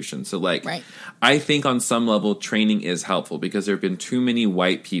institution. So like, right. I think on some level training is helpful, because there have been too many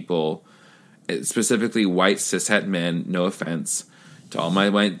white people, specifically white cishet men, no offense to all my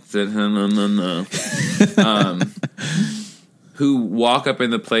white who walk up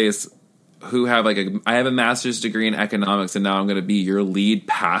in the place who have like I have a master's degree in economics, and now I'm going to be your lead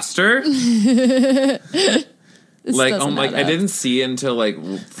pastor. Like, I didn't see it until like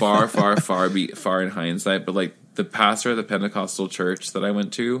far in hindsight, but like the pastor of the Pentecostal church that I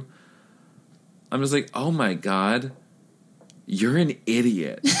went to, I'm just like, oh my God, you're an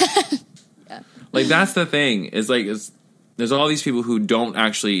idiot. Yeah. Like, that's the thing, is like, there's all these people who don't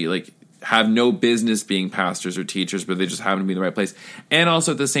actually like have no business being pastors or teachers, but they just happen to be in the right place. And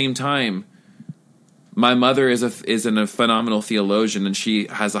also at the same time, my mother is a phenomenal theologian, and she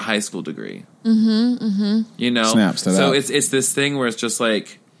has a high school degree. You know, snaps to that. So it's this thing where it's just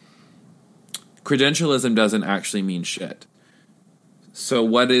like, credentialism doesn't actually mean shit. So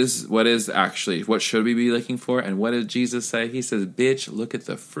what should we be looking for? And what did Jesus say? He says, "Bitch, look at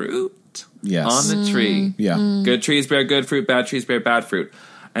the fruit on the tree. Yeah, good trees bear good fruit, bad trees bear bad fruit."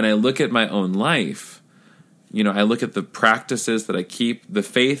 And I look at my own life. You know, I look at the practices that I keep, the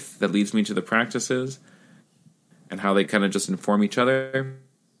faith that leads me to the practices, and how they kind of just inform each other.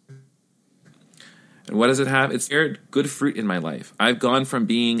 And what does it have? It's beared good fruit in my life. I've gone from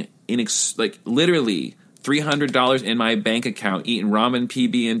being literally $300 in my bank account, eating ramen,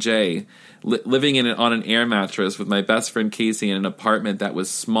 PB&J, living on an air mattress with my best friend Casey in an apartment that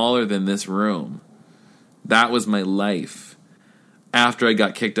was smaller than this room. That was my life after I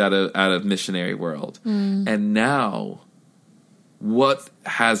got kicked out of missionary world. And now, what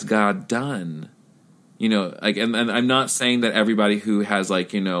has God done? You know, like, and I'm not saying that everybody who has,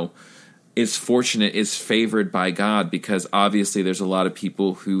 like, you know, is fortunate is favored by God, because obviously there's a lot of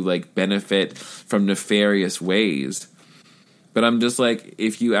people who like benefit from nefarious ways. But I'm just like,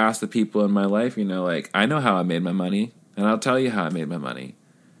 if you ask the people in my life, you know, like, I know how I made my money, and I'll tell you how I made my money.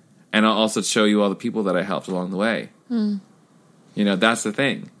 And I'll also show you all the people that I helped along the way. You know, that's the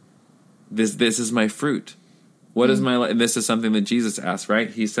thing. This is my fruit. What is my life? And this is something that Jesus asked, right?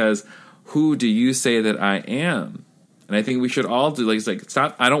 He says, "Who do you say that I am?" And I think we should all do, like,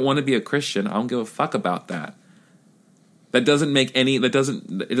 stop. I don't want to be a Christian. I don't give a fuck about that. It doesn't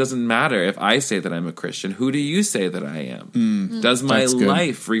matter if I say that I'm a Christian. Who do you say that I am? Does my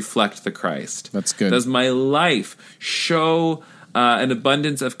life reflect the Christ? That's good. Does my life show an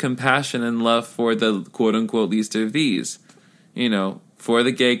abundance of compassion and love for the quote unquote least of these? You know, for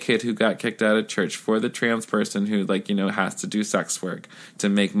the gay kid who got kicked out of church, for the trans person who, like, you know, has to do sex work to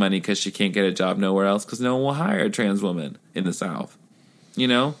make money because she can't get a job nowhere else because no one will hire a trans woman in the South. You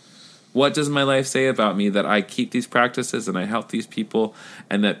know, what does my life say about me that I keep these practices and I help these people,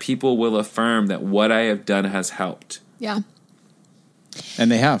 and that people will affirm that what I have done has helped? Yeah. And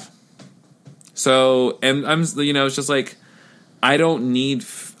they have. So, and I'm, you know, it's just like, I don't need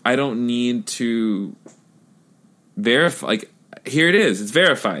to verify, like, here it is. It's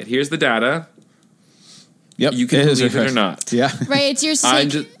verified. Here's the data. Yep. You can believe it or not. Yeah. Right. It's your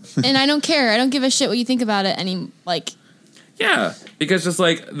and I don't care. I don't give a shit what you think about it. Yeah, because just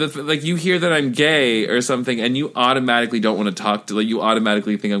like you hear that I'm gay or something, and you automatically don't want to talk to. Like, you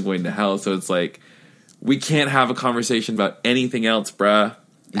automatically think I'm going to hell. So it's like, we can't have a conversation about anything else, bruh.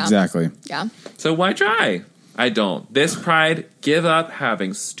 Yeah. Exactly. Yeah. So why try? I don't. This pride, give up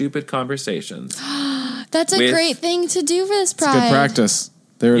having stupid conversations. That's a great thing to do for this pride. It's good practice.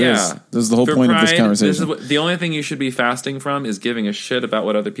 There it is. This is the whole point pride, of this conversation. The only thing you should be fasting from is giving a shit about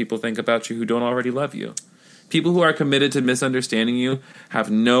what other people think about you who don't already love you. People who are committed to misunderstanding you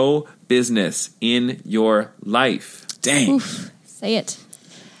have no business in your life. Dang. Oof, say it.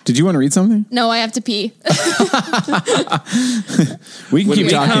 Did you want to read something? No, I have to pee. We can keep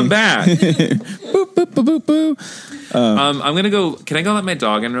talking. Come back. Boop, boop, boop, boop, boop. I'm going to go. Can I go let my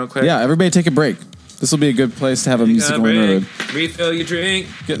dog in real quick? Yeah, everybody take a break. This will be a good place to have a musical interlude. Refill your drink.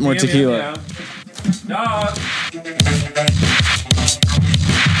 Get more tequila. Dog.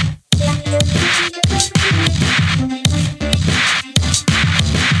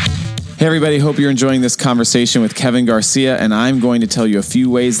 Hey everybody, hope you're enjoying this conversation with Kevin Garcia, and I'm going to tell you a few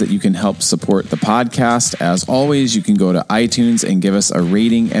ways that you can help support the podcast. As always, you can go to iTunes and give us a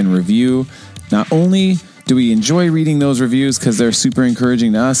rating and review. Not only do we enjoy reading those reviews because they're super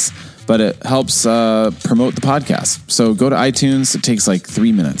encouraging to us, but it helps promote the podcast. So go to iTunes. It takes like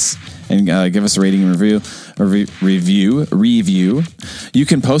 3 minutes. And give us a rating and review. You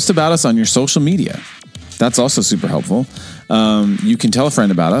can post about us on your social media. That's also super helpful. You can tell a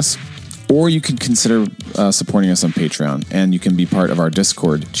friend about us, or you can consider supporting us on Patreon, and you can be part of our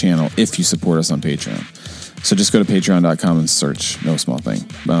Discord channel if you support us on Patreon. So just go to patreon.com and search No Small Thing.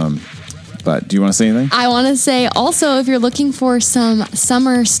 But do you want to say anything? I want to say also, if you're looking for some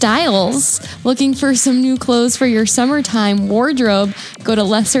summer styles, looking for some new clothes for your summertime wardrobe, go to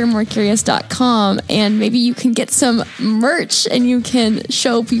lessermorecurious.com, and maybe you can get some merch and you can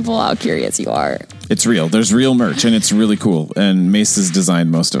show people how curious you are. It's real. There's real merch, and it's really cool. And Mace has designed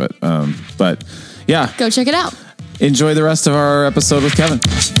most of it. But yeah. Go check it out. Enjoy the rest of our episode with Kevin.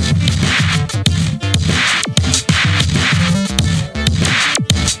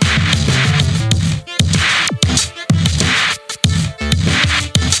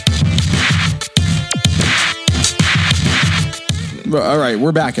 All right,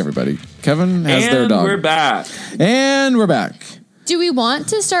 we're back, everybody. Kevin has their dog. We're back. And we're back. Do we want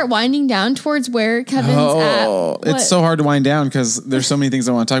to start winding down towards where Kevin's at? It's so hard to wind down because there's so many things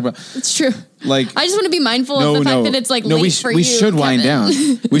I want to talk about. It's true. Like, I just want to be mindful of the fact that it's like late for you. We should wind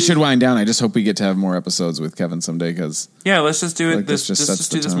Kevin. down. We should wind down. I just hope we get to have more episodes with Kevin someday because let's just do it. Like Let's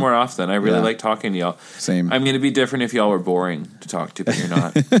just do this more often. I really like talking to y'all. Same. I'm going to be different if y'all were boring to talk to, but you're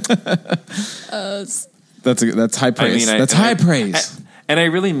not. That's high praise. That's high praise. And I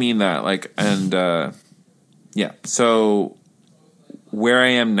really mean that. Like, and so where I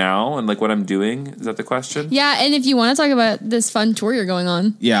am now and like what I'm doing, is that the question? Yeah, and if you want to talk about this fun tour you're going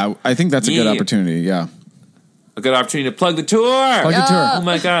on. Yeah, I think that's a good opportunity. Yeah. A good opportunity to plug the tour. Plug the tour. Oh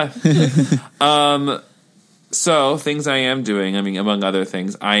my God. So things I am doing, I mean, among other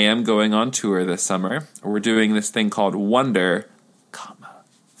things, I am going on tour this summer. We're doing this thing called Wonder,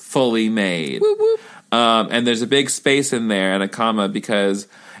 Fully Made. Whoop, whoop. And there's a big space in there and a comma because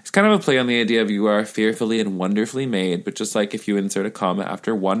it's kind of a play on the idea of you are fearfully and wonderfully made, but just like if you insert a comma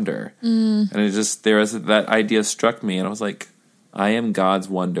after wonder. And it just, that idea struck me and I was like, I am God's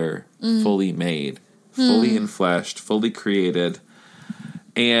wonder, fully made, fully enfleshed, fully created.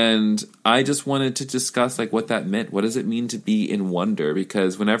 And I just wanted to discuss like what that meant. What does it mean to be in wonder?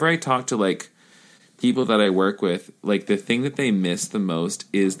 Because whenever I talk to like people that I work with, like the thing that they miss the most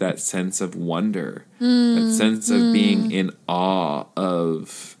is that sense of wonder, that sense of being in awe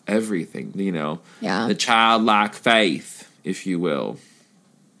of everything, you know, the childlike faith, if you will,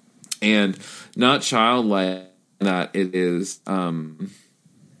 and not childlike that it is, that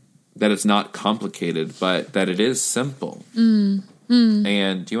it's not complicated, but that it is simple. And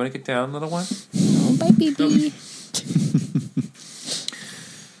do you want to get down, little one? Oh, bye, baby.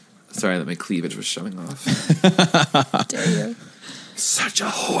 Sorry that my cleavage was showing off. Dare you? Such a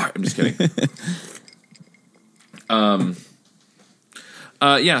whore. I'm just kidding.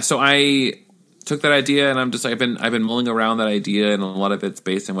 So I took that idea and I'm just I've been mulling around that idea and a lot of it's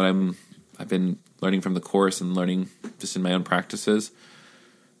based on what I've been learning from the course and learning just in my own practices.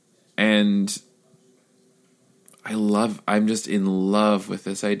 And I'm just in love with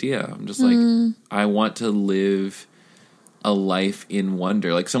this idea. I'm just like, I want to live a life in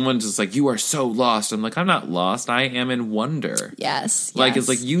wonder. Like someone's just like, you are so lost. I'm like, I'm not lost. I am in wonder. Yes. Like, it's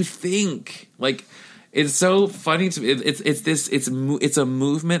like, you think like, it's so funny to me. It's a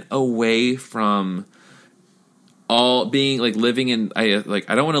movement away from all being like living in, I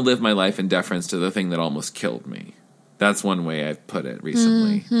don't want to live my life in deference to the thing that almost killed me. That's one way I've put it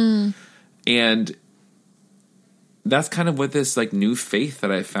recently. And that's kind of what this like new faith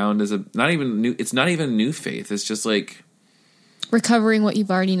that I found is it's not even new faith. It's just like, recovering what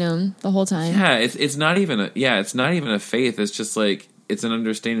you've already known the whole time. Yeah, it's not even a faith. It's just like it's an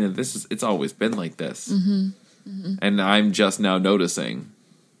understanding that it's always been like this, and I'm just now noticing.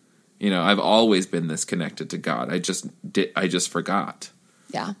 You know, I've always been this connected to God. I just forgot.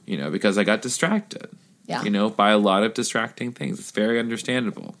 Yeah. You know, because I got distracted. Yeah. You know, by a lot of distracting things. It's very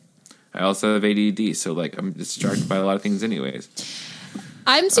understandable. I also have ADD, so like I'm distracted by a lot of things, anyways.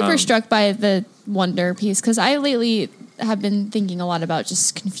 I'm super struck by the wonder piece because I lately have been thinking a lot about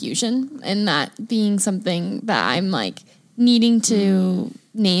just confusion and that being something that I'm like needing to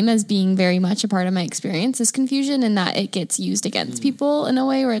name as being very much a part of my experience is confusion, and that it gets used against people in a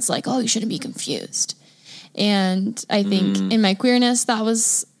way where it's like, oh, you shouldn't be confused. And I think in my queerness that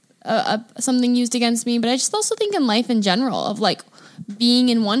was something used against me, but I just also think in life in general of like being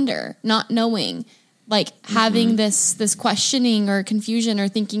in wonder, not knowing, like having this questioning or confusion or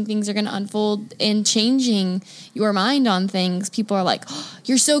thinking things are going to unfold and changing your mind on things. People are like, oh,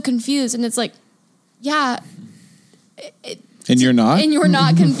 you're so confused. And it's like, yeah. And you're not? And you're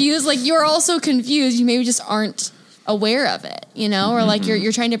not confused. Like you're also confused. You maybe just aren't aware of it, you know, or like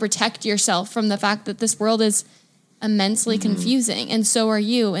you're trying to protect yourself from the fact that this world is immensely confusing, and so are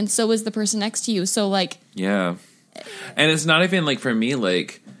you. And so is the person next to you. So like, yeah. And it's not even like for me,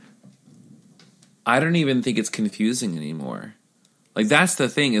 like, I don't even think it's confusing anymore. Like, that's the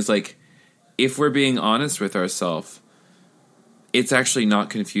thing is, like, if we're being honest with ourselves, it's actually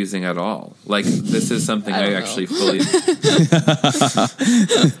not confusing at all. Like, this is something I actually fully...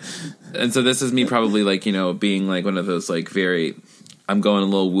 And so this is me probably, like, you know, being, like, one of those, like, very... I'm going a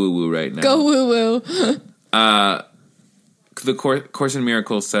little woo-woo right now. Go woo-woo. The Course in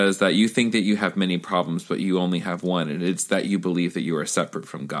Miracles says that you think that you have many problems, but you only have one, and it's that you believe that you are separate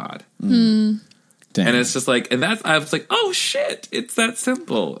from God. Dang. And it's just like, and that's, I was like, oh shit, it's that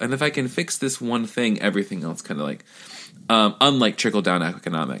simple. And if I can fix this one thing, everything else kind of like, unlike trickle down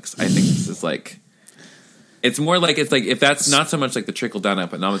economics, I think this is like, it's more like, it's like, if that's not so much like the trickle down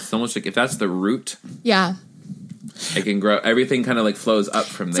economics, it's almost like if that's the root, Yeah. it can grow, everything kind of like flows up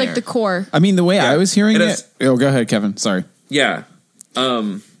from It's there. like the core. I mean, the way I was hearing It it. is- Oh, go ahead, Kevin. Sorry. Yeah.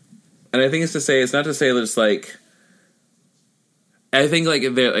 And I think it's not to say just like, I think like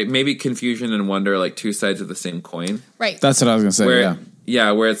they're like maybe confusion and wonder are like two sides of the same coin. Right. That's what I was going to say. Where,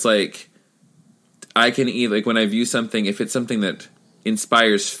 yeah. where it's like, I can either, like when I view something, if it's something that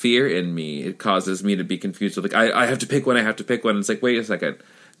inspires fear in me, it causes me to be confused. Like, I have to pick one, It's like, wait a second.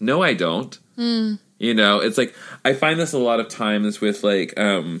 No, I don't. You know, it's like, I find this a lot of times with like,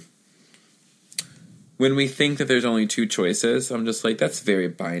 when we think that there's only two choices, I'm just like, that's very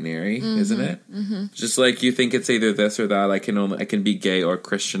binary, isn't it? Just like you think it's either this or that. I can be gay or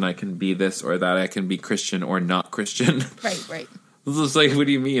Christian. I can be this or that. I can be Christian or not Christian. Right. It's just like, what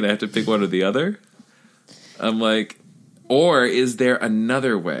do you mean? I have to pick one or the other? I'm like, or is there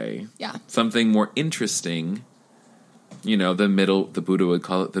another way? Yeah. Something more interesting. You know, the Buddha would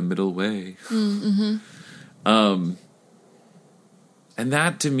call it the middle way. And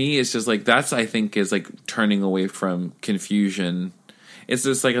that to me is just like, that's, I think, is like turning away from confusion. It's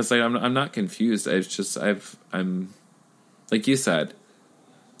just like, I'm not confused. I'm like you said,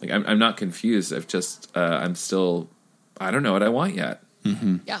 like, I'm not confused. I'm still, I don't know what I want yet.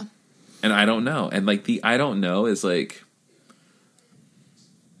 Yeah. And I don't know. And like I don't know is like,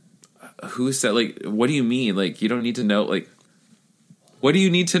 who said, like, what do you mean? Like, you don't need to know. Like, what do you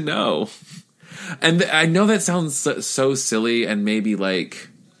need to know? And I know that sounds so silly, and maybe like,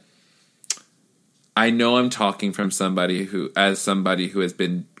 I know I'm talking from somebody who has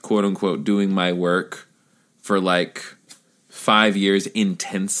been quote unquote doing my work for like 5 years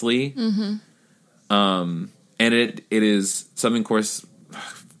intensely. And it is something course.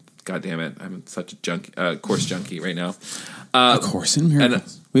 God damn it! I'm such a course junkie right now. A Course in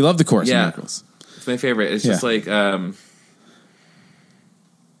Miracles. We love the Course in yeah. Miracles. It's my favorite. It's just like,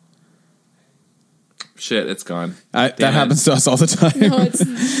 shit, it's gone. That happens to us all the time. No,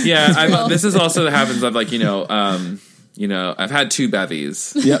 it's Yeah, this is also that happens. I've like, I've had 2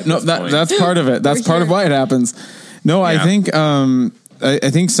 bevies. Yeah, no, that's part of it. That's part of why it happens. No, Yeah. I think I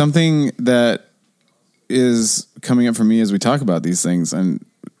think something that is coming up for me as we talk about these things, and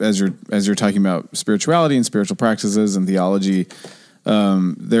as you're talking about spirituality and spiritual practices and theology,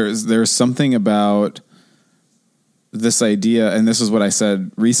 there's something about this idea, and this is what I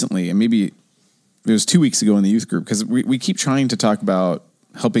said recently, and maybe it was 2 weeks ago in the youth group, because we keep trying to talk about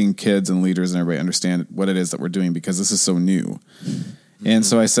helping kids and leaders and everybody understand what it is that we're doing, because this is so new. And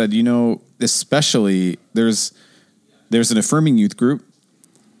so I said, especially there's an affirming youth group.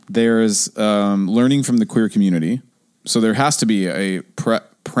 There's learning from the queer community. So there has to be a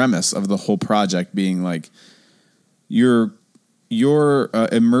premise of the whole project being like, your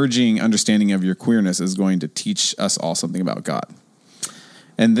emerging understanding of your queerness is going to teach us all something about God.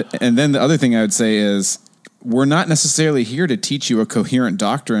 And then the other thing I would say is, we're not necessarily here to teach you a coherent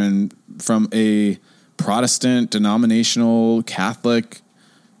doctrine from a Protestant, denominational, Catholic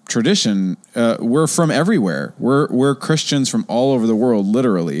tradition. We're from everywhere. We're Christians from all over the world,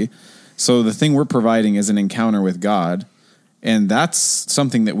 literally. So the thing we're providing is an encounter with God, and that's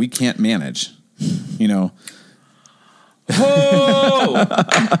something that we can't manage, Oh!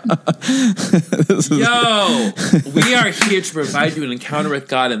 Yo! We are here to provide you an encounter with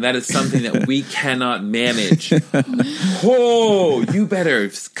God, and that is something that we cannot manage. Oh! You better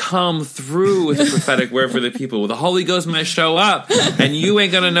come through with a prophetic word for the people. The Holy Ghost might show up, and you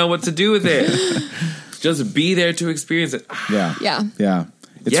ain't gonna know what to do with it. Just be there to experience it. Yeah. Yeah.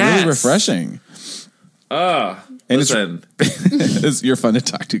 It's really refreshing. And listen. You're fun to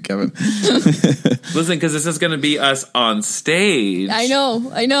talk to, Kevin. Listen, because this is going to be us on stage. I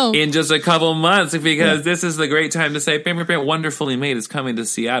know. In just a couple months, because this is the great time to say, Bam, Bam, Bam, Wonderfully Made is coming to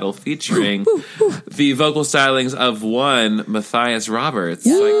Seattle, featuring the vocal stylings of one Matthias Roberts,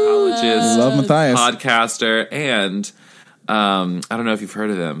 psychologist, Love Matthias, podcaster, and I don't know if you've heard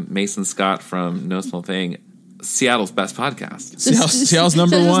of them, Mason Scott from No Small Thing. Seattle's best podcast. Seattle's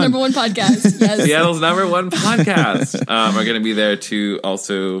number one. Number one podcast. Yes. Seattle's number one podcast. Are going to be there to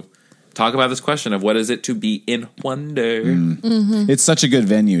also talk about this question of what is it to be in wonder. It's such a good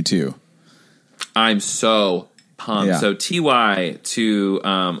venue too. I'm so pumped. Yeah. So TY to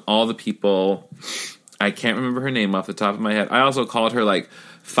all the people. I can't remember her name off the top of my head. I also called her like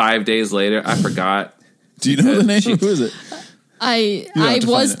 5 days later. I forgot. Do you know the name? Who is it? I have to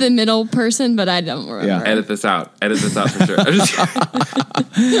was find it. the middle person, but I don't remember. Yeah. Edit this out for sure. I'm just-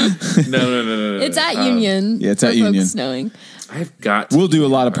 no. It's at Union. Yeah, it's for at Union. folks knowing. I've got. To We'll do a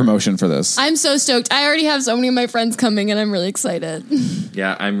lot of promotion for this. I'm so stoked. I already have so many of my friends coming, and I'm really excited.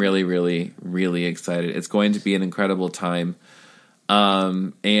 Yeah, I'm really, really, really excited. It's going to be an incredible time.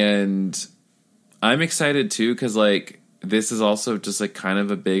 And I'm excited too, because like this is also just like kind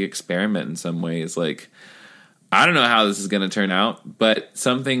of a big experiment in some ways. Like, I don't know how this is going to turn out, but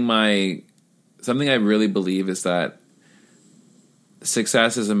something I really believe is that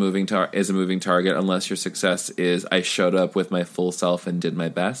success is a moving target unless your success is I showed up with my full self and did my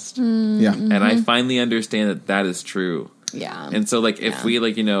best. Yeah. And I finally understand that is true. Yeah. And so like if we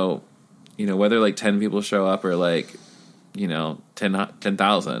like, you know, whether like 10 people show up or like,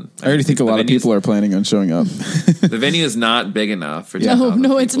 10,000. I already think a lot of people are planning on showing up. The venue is not big enough for 10,000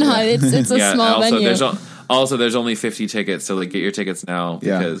 No, it's people. not. It's a small also, venue. There's only 50 tickets, so like get your tickets now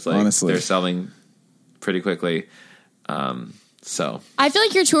because like honestly. they're selling pretty quickly. So I feel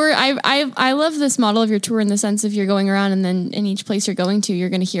like your tour, I love this model of your tour in the sense of you're going around and then in each place you're going to, you're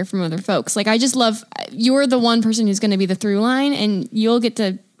going to hear from other folks. Like I just love, you're the one person who's going to be the through line and you'll get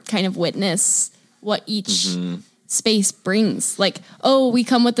to kind of witness what each space brings. Like, oh, we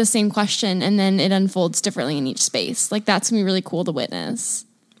come with the same question and then it unfolds differently in each space. Like that's going to be really cool to witness.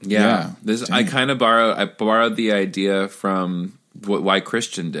 yeah. Dang. I kind of borrowed the idea from why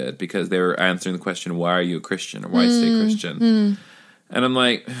Christian did, because they were answering the question, why are you a Christian, or why stay Christian? And I'm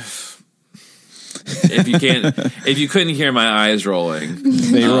like, if you couldn't hear my eyes rolling,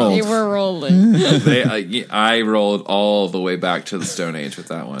 They rolled. They were rolling. I rolled all the way back to the Stone Age with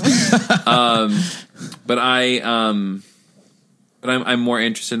that one. But I'm more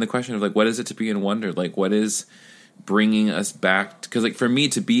interested in the question of like, what is it to be in wonder? Like, what is bringing us back? Because like for me,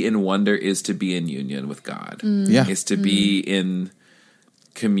 to be in wonder is to be in union with God. Yeah. Is to be in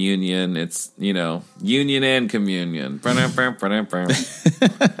communion. It's union and communion.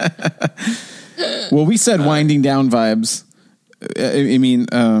 Well, we said winding down vibes. I mean,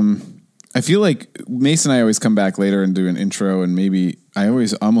 I feel like Mace and I always come back later and do an intro, and maybe I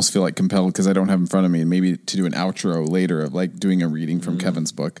always almost feel like compelled because I don't have in front of me, and maybe to do an outro later of like doing a reading from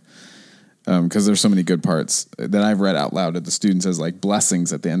Kevin's book. Because there's so many good parts that I've read out loud to the students as like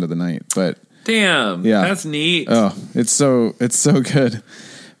blessings at the end of the night. But Damn, Yeah. that's neat. oh, it's so good.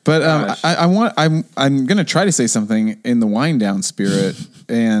 But Gosh. I'm gonna try to say something in the wind down spirit,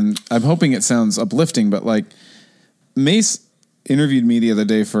 and I'm hoping it sounds uplifting. But like Mace interviewed me the other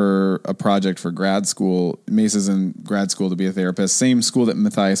day for a project for grad school. Mace is in grad school to be a therapist, same school that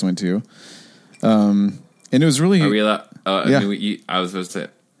Matthias went to. And it was really Are we allowed? Yeah. I was supposed to.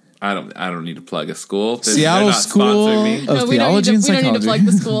 I don't need to plug a school. Seattle They're not School sponsoring me. of No, we don't Theology need and to- we don't Psychology. need to plug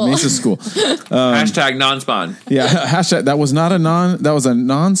the school. Mace's school. Hashtag non-spawn. Yeah, hashtag. That was a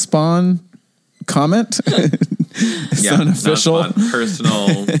non-spawn comment. It's unofficial. non-spawn,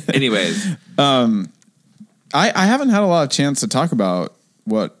 personal. Anyways, I haven't had a lot of chance to talk about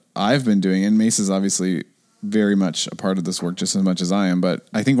what I've been doing, and Mace is obviously very much a part of this work just as much as I am. But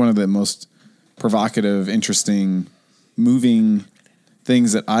I think one of the most provocative, interesting, moving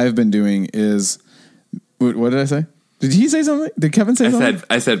things that I've been doing is what did I say? Did he say something? Did Kevin say something?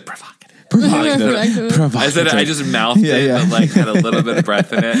 I said provocative. Provocative. I said I just mouthed Yeah, it, yeah. but like had a little bit of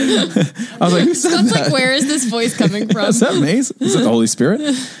breath in it. I was like, who said That's that? like, where is this voice coming from? Is that Mace? Is it the Holy Spirit?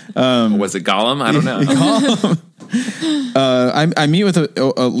 Was it Gollum? I don't know. I meet with at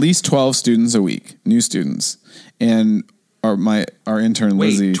least 12 students a week, new students, and our intern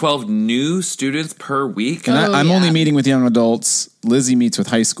Lizzie. Wait, 12 new students per week? And I'm yeah. only meeting with young adults. Lizzie meets with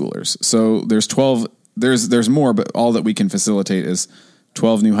high schoolers. So there's 12. There's more, but all that we can facilitate is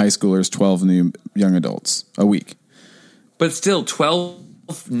 12 new high schoolers, 12 new young adults a week. But still,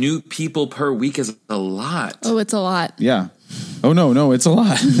 12 new people per week is a lot. Oh, it's a lot. Yeah. Oh no, it's a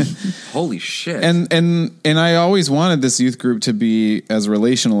lot. Holy shit. And I always wanted this youth group to be as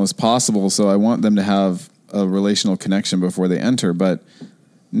relational as possible. So I want them to have a relational connection before they enter. But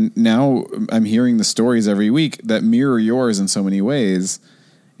now I'm hearing the stories every week that mirror yours in so many ways.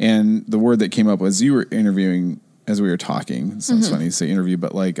 And the word that came up as you were interviewing, as we were talking, it sounds funny to say interview,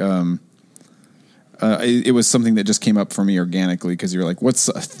 but like, it was something that just came up for me organically because you're like, what's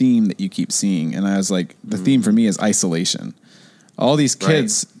a theme that you keep seeing? And I was like, the theme for me is isolation. All these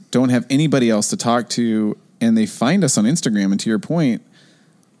kids don't have anybody else to talk to, and they find us on Instagram. And to your point,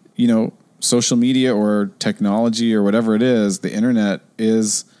 social media or technology or whatever it is, the internet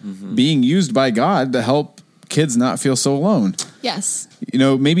is being used by God to help kids not feel so alone. Yes.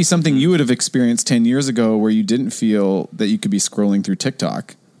 Maybe something you would have experienced 10 years ago where you didn't feel that you could be scrolling through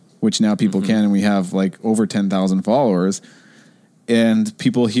TikTok, which now people can, and we have like over 10,000 followers. and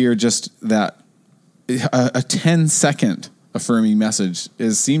people hear just that a 10-second affirming message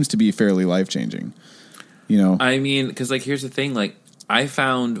seems to be fairly life-changing. I mean, because like here's the thing, like I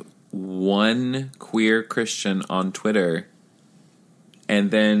found one queer Christian on Twitter,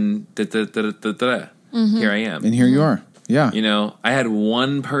 and then here I am, and here you are. Yeah, I had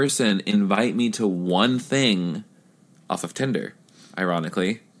one person invite me to one thing off of Tinder,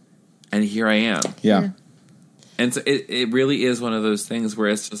 ironically, and here I am. Yeah, and so it really is one of those things where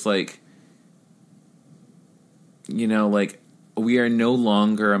it's just like, like we are no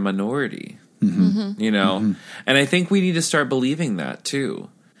longer a minority. And I think we need to start believing that too,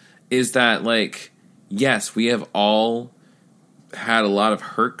 is that like, yes, we have all had a lot of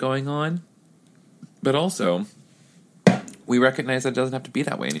hurt going on, but also we recognize that it doesn't have to be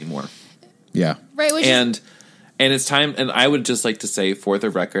that way anymore. Yeah. Right. And it's time. And I would just like to say, for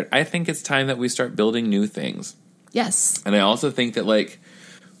the record, I think it's time that we start building new things. Yes. And I also think that like,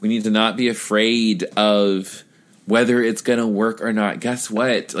 we need to not be afraid of whether it's going to work or not. Guess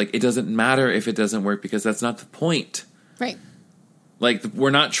what? Like, it doesn't matter if it doesn't work, because that's not the point. Right. Like,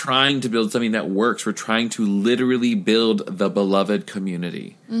 we're not trying to build something that works. We're trying to literally build the beloved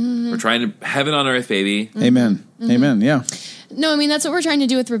community. We're trying to heaven on earth, baby. Amen. Amen. Yeah. No, I mean, that's what we're trying to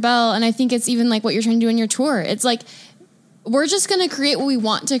do with Rebel. And I think it's even like what you're trying to do in your tour. It's like, we're just going to create what we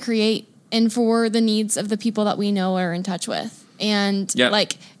want to create and for the needs of the people that we know are in touch with. And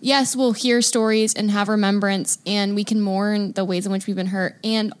like, yes, we'll hear stories and have remembrance, and we can mourn the ways in which we've been hurt.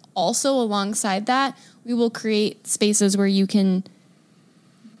 And also alongside that, we will create spaces where you can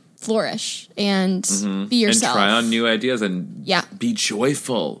flourish and be yourself. And try on new ideas and be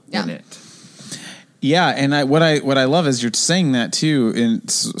joyful in it. Yeah, and what I love is you're saying that too, in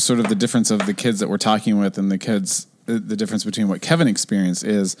sort of the difference of the kids that we're talking with and the kids. The difference between what Kevin experienced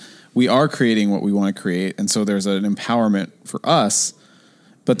is we are creating what we want to create. And so there's an empowerment for us,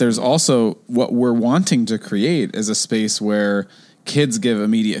 but there's also what we're wanting to create is a space where kids give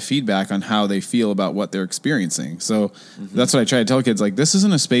immediate feedback on how they feel about what they're experiencing. So that's what I try to tell kids. Like, this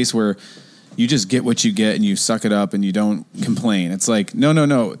isn't a space where you just get what you get and you suck it up and you don't complain. It's like,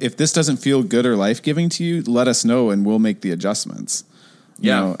 no. If this doesn't feel good or life-giving to you, let us know and we'll make the adjustments.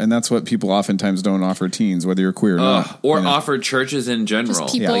 And that's what people oftentimes don't offer teens, whether you're queer or not. Or offer churches in general.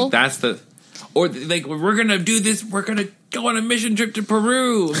 Just people. Like, that's the... Or, like, we're going to do this, we're going to go on a mission trip to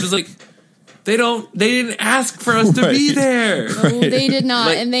Peru. I'm just like, they didn't ask for us to be there. No, they did not.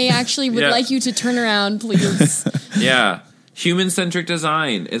 Like, and they actually would like you to turn around, please. Human-centric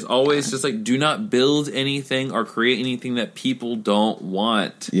design is always just like, do not build anything or create anything that people don't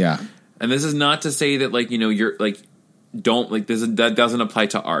want. Yeah. And this is not to say that, like, you're, like... Don't like this. That doesn't apply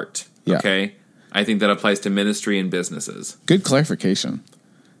to art. Yeah. Okay, I think that applies to ministry and businesses. Good clarification.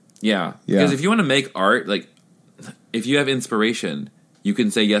 Yeah. Because if you want to make art, like if you have inspiration, you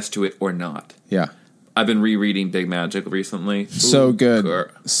can say yes to it or not. Yeah. I've been rereading Big Magic recently. So good.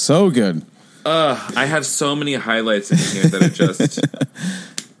 So good. I have so many highlights in here that are just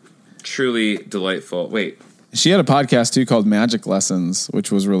truly delightful. Wait. She had a podcast too called Magic Lessons, which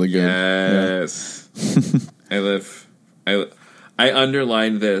was really good. Yes. Yeah. I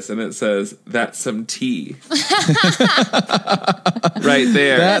underlined this, and it says, "That's some tea." Right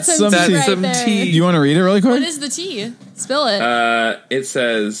there. That's some tea. You want to read it really quick? What is the tea? Spill it. It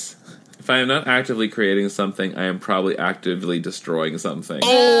says, "If I am not actively creating something, I am probably actively destroying something."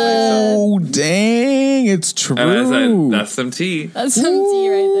 Oh, dang. It's true. And I said, that's some tea. That's some tea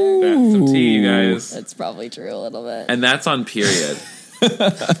right there. That's some tea, you guys. That's probably true a little bit. And that's on period.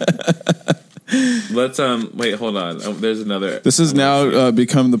 Let's wait, hold on. There's another. This has now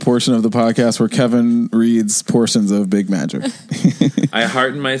become the portion of the podcast where Kevin reads portions of Big Magic. I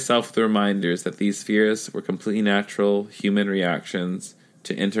hearten myself with reminders that these fears were completely natural human reactions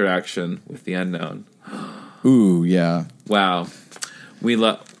to interaction with the unknown. Ooh, yeah. Wow.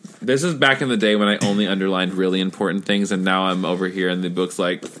 This is back in the day when I only underlined really important things, and now I'm over here and the book's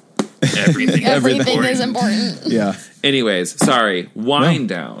like everything is important. Yeah. Anyways, sorry. Wind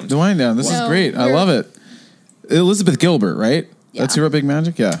down. The wind down. This is great. I love it. Elizabeth Gilbert, right? Yeah. That's who wrote Big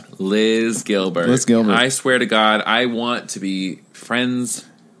Magic? Yeah. Liz Gilbert. I swear to God, I want to be friends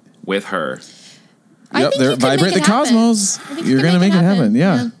with her. Yep, they're Vibrate the Cosmos. You're gonna make it happen.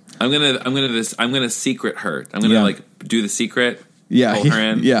 Yeah. I'm gonna secret her. I'm gonna like do the secret. Yeah. Pull her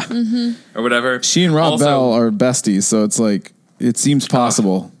in. Yeah. Or whatever. She and Rob Bell are besties, so it's like it seems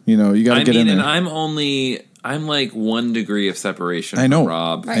possible. You got to get in there. And I'm like 1 degree of separation from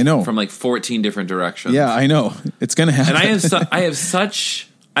Rob. I know. From like 14 different directions. Yeah, I know. It's going to happen. And I have such...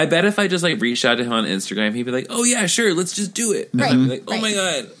 I bet if I just like reached out to him on Instagram, he'd be like, "Oh yeah, sure, let's just do it." And I'd be like, "Oh my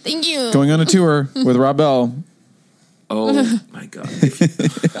God. Thank you." Going on a tour with Rob Bell. Oh my God.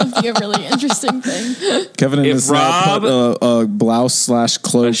 That'd be a really interesting thing. Kevin and If his now Rob- put a blouse /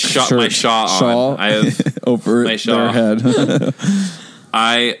 cloak my shirt shawl on. I have over my shawl. their head.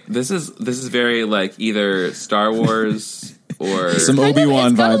 This is very like either Star Wars or Some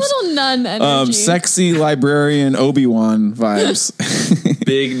Obi-Wan It's got a vibes. little nun energy. Sexy librarian Obi-Wan vibes.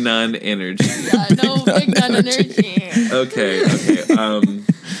 big nun energy. Big nun energy. Okay.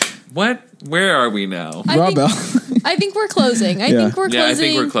 Where are we now? Rob Bell. I think we're closing. I think we're closing. Yeah, I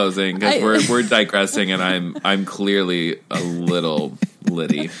think we're closing because we're digressing, and I'm clearly a little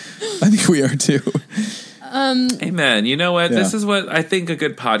litty. I think we are too. Hey man, you know what? Yeah. This is what I think a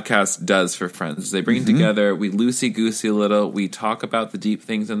good podcast does for friends. They bring together, we loosey goosey a little, we talk about the deep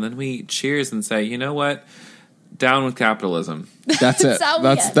things, and then we cheers and say, you know what? Down with capitalism. That's it. how we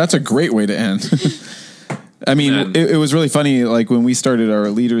end. That's a great way to end. I mean, And- it was really funny. Like when we started our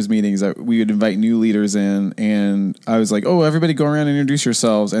leaders meetings, we would invite new leaders in, and I was like, "Oh, everybody, go around and introduce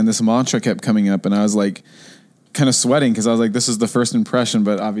yourselves." And this mantra kept coming up, and I was like, kind of sweating because I was like, "This is the first impression,"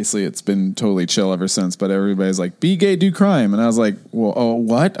 but obviously it's been totally chill ever since. But everybody's like, "Be gay, do crime," and I was like, "Well, oh,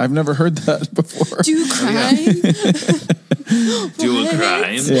 what? I've never heard that before." Do crime. Do a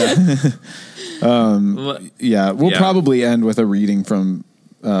crime. Yeah, we'll Yeah. probably end with a reading from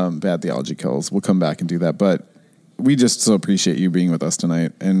Bad Theology Kills. We'll come back and do that, but we just so appreciate you being with us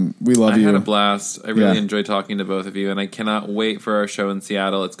tonight, and we love I you. had a blast. I really Yeah. enjoyed talking to both of you, and I cannot wait for our show in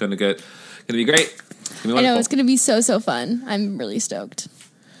Seattle. It's going to be great. It's gonna be I know wonderful. it's going to be so fun. I'm really stoked.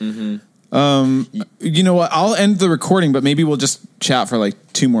 You know what? I'll end the recording, but maybe we'll just chat for like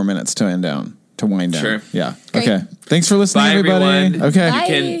 2 more minutes to wind down. Sure. Yeah. Great. Okay. Thanks for listening, Bye, everybody. everyone. Okay.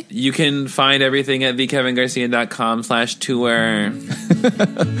 Bye. You can find everything at thekevingarcia.com/tour.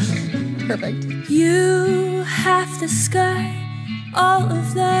 Perfect. You have the sky, all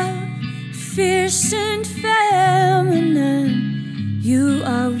of them fierce and feminine. You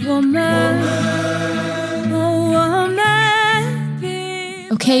are woman, be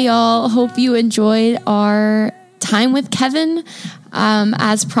Okay, y'all. Hope you enjoyed our time with Kevin.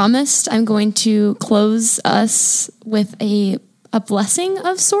 As promised, I'm going to close us with a blessing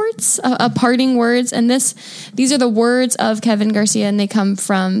of sorts, a parting words. And these are the words of Kevin Garcia, and they come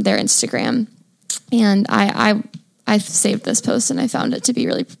from their Instagram. And I saved this post, and I found it to be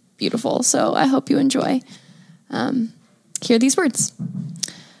really beautiful. So I hope you enjoy. Hear these words.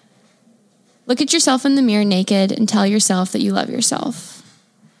 Look at yourself in the mirror naked and tell yourself that you love yourself.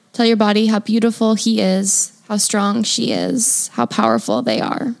 Tell your body how beautiful he is, how strong she is, how powerful they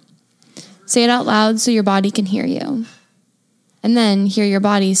are. Say it out loud so your body can hear you. And then hear your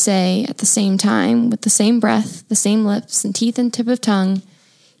body say at the same time, with the same breath, the same lips and teeth and tip of tongue,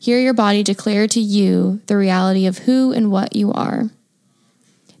 hear your body declare to you the reality of who and what you are.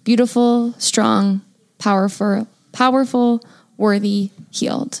 Beautiful, strong, powerful, worthy,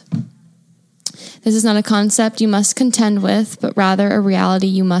 healed. This is not a concept you must contend with, but rather a reality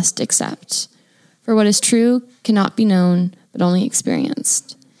you must accept. For what is true cannot be known, but only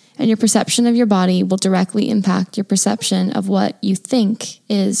experienced. And your perception of your body will directly impact your perception of what you think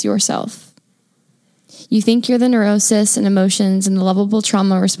is yourself. You think you're the neurosis and emotions and the lovable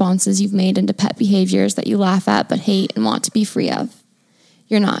trauma responses you've made into pet behaviors that you laugh at but hate and want to be free of.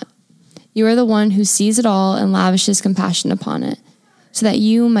 You're not. You are the one who sees it all and lavishes compassion upon it, so that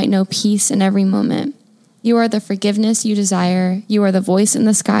you might know peace in every moment. You are the forgiveness you desire. You are the voice in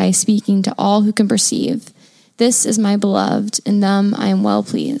the sky speaking to all who can perceive. This is my beloved. In them I am well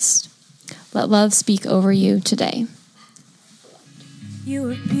pleased. Let love speak over you today.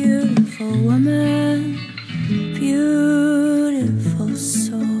 You are beautiful woman, beautiful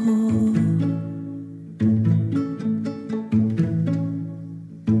soul.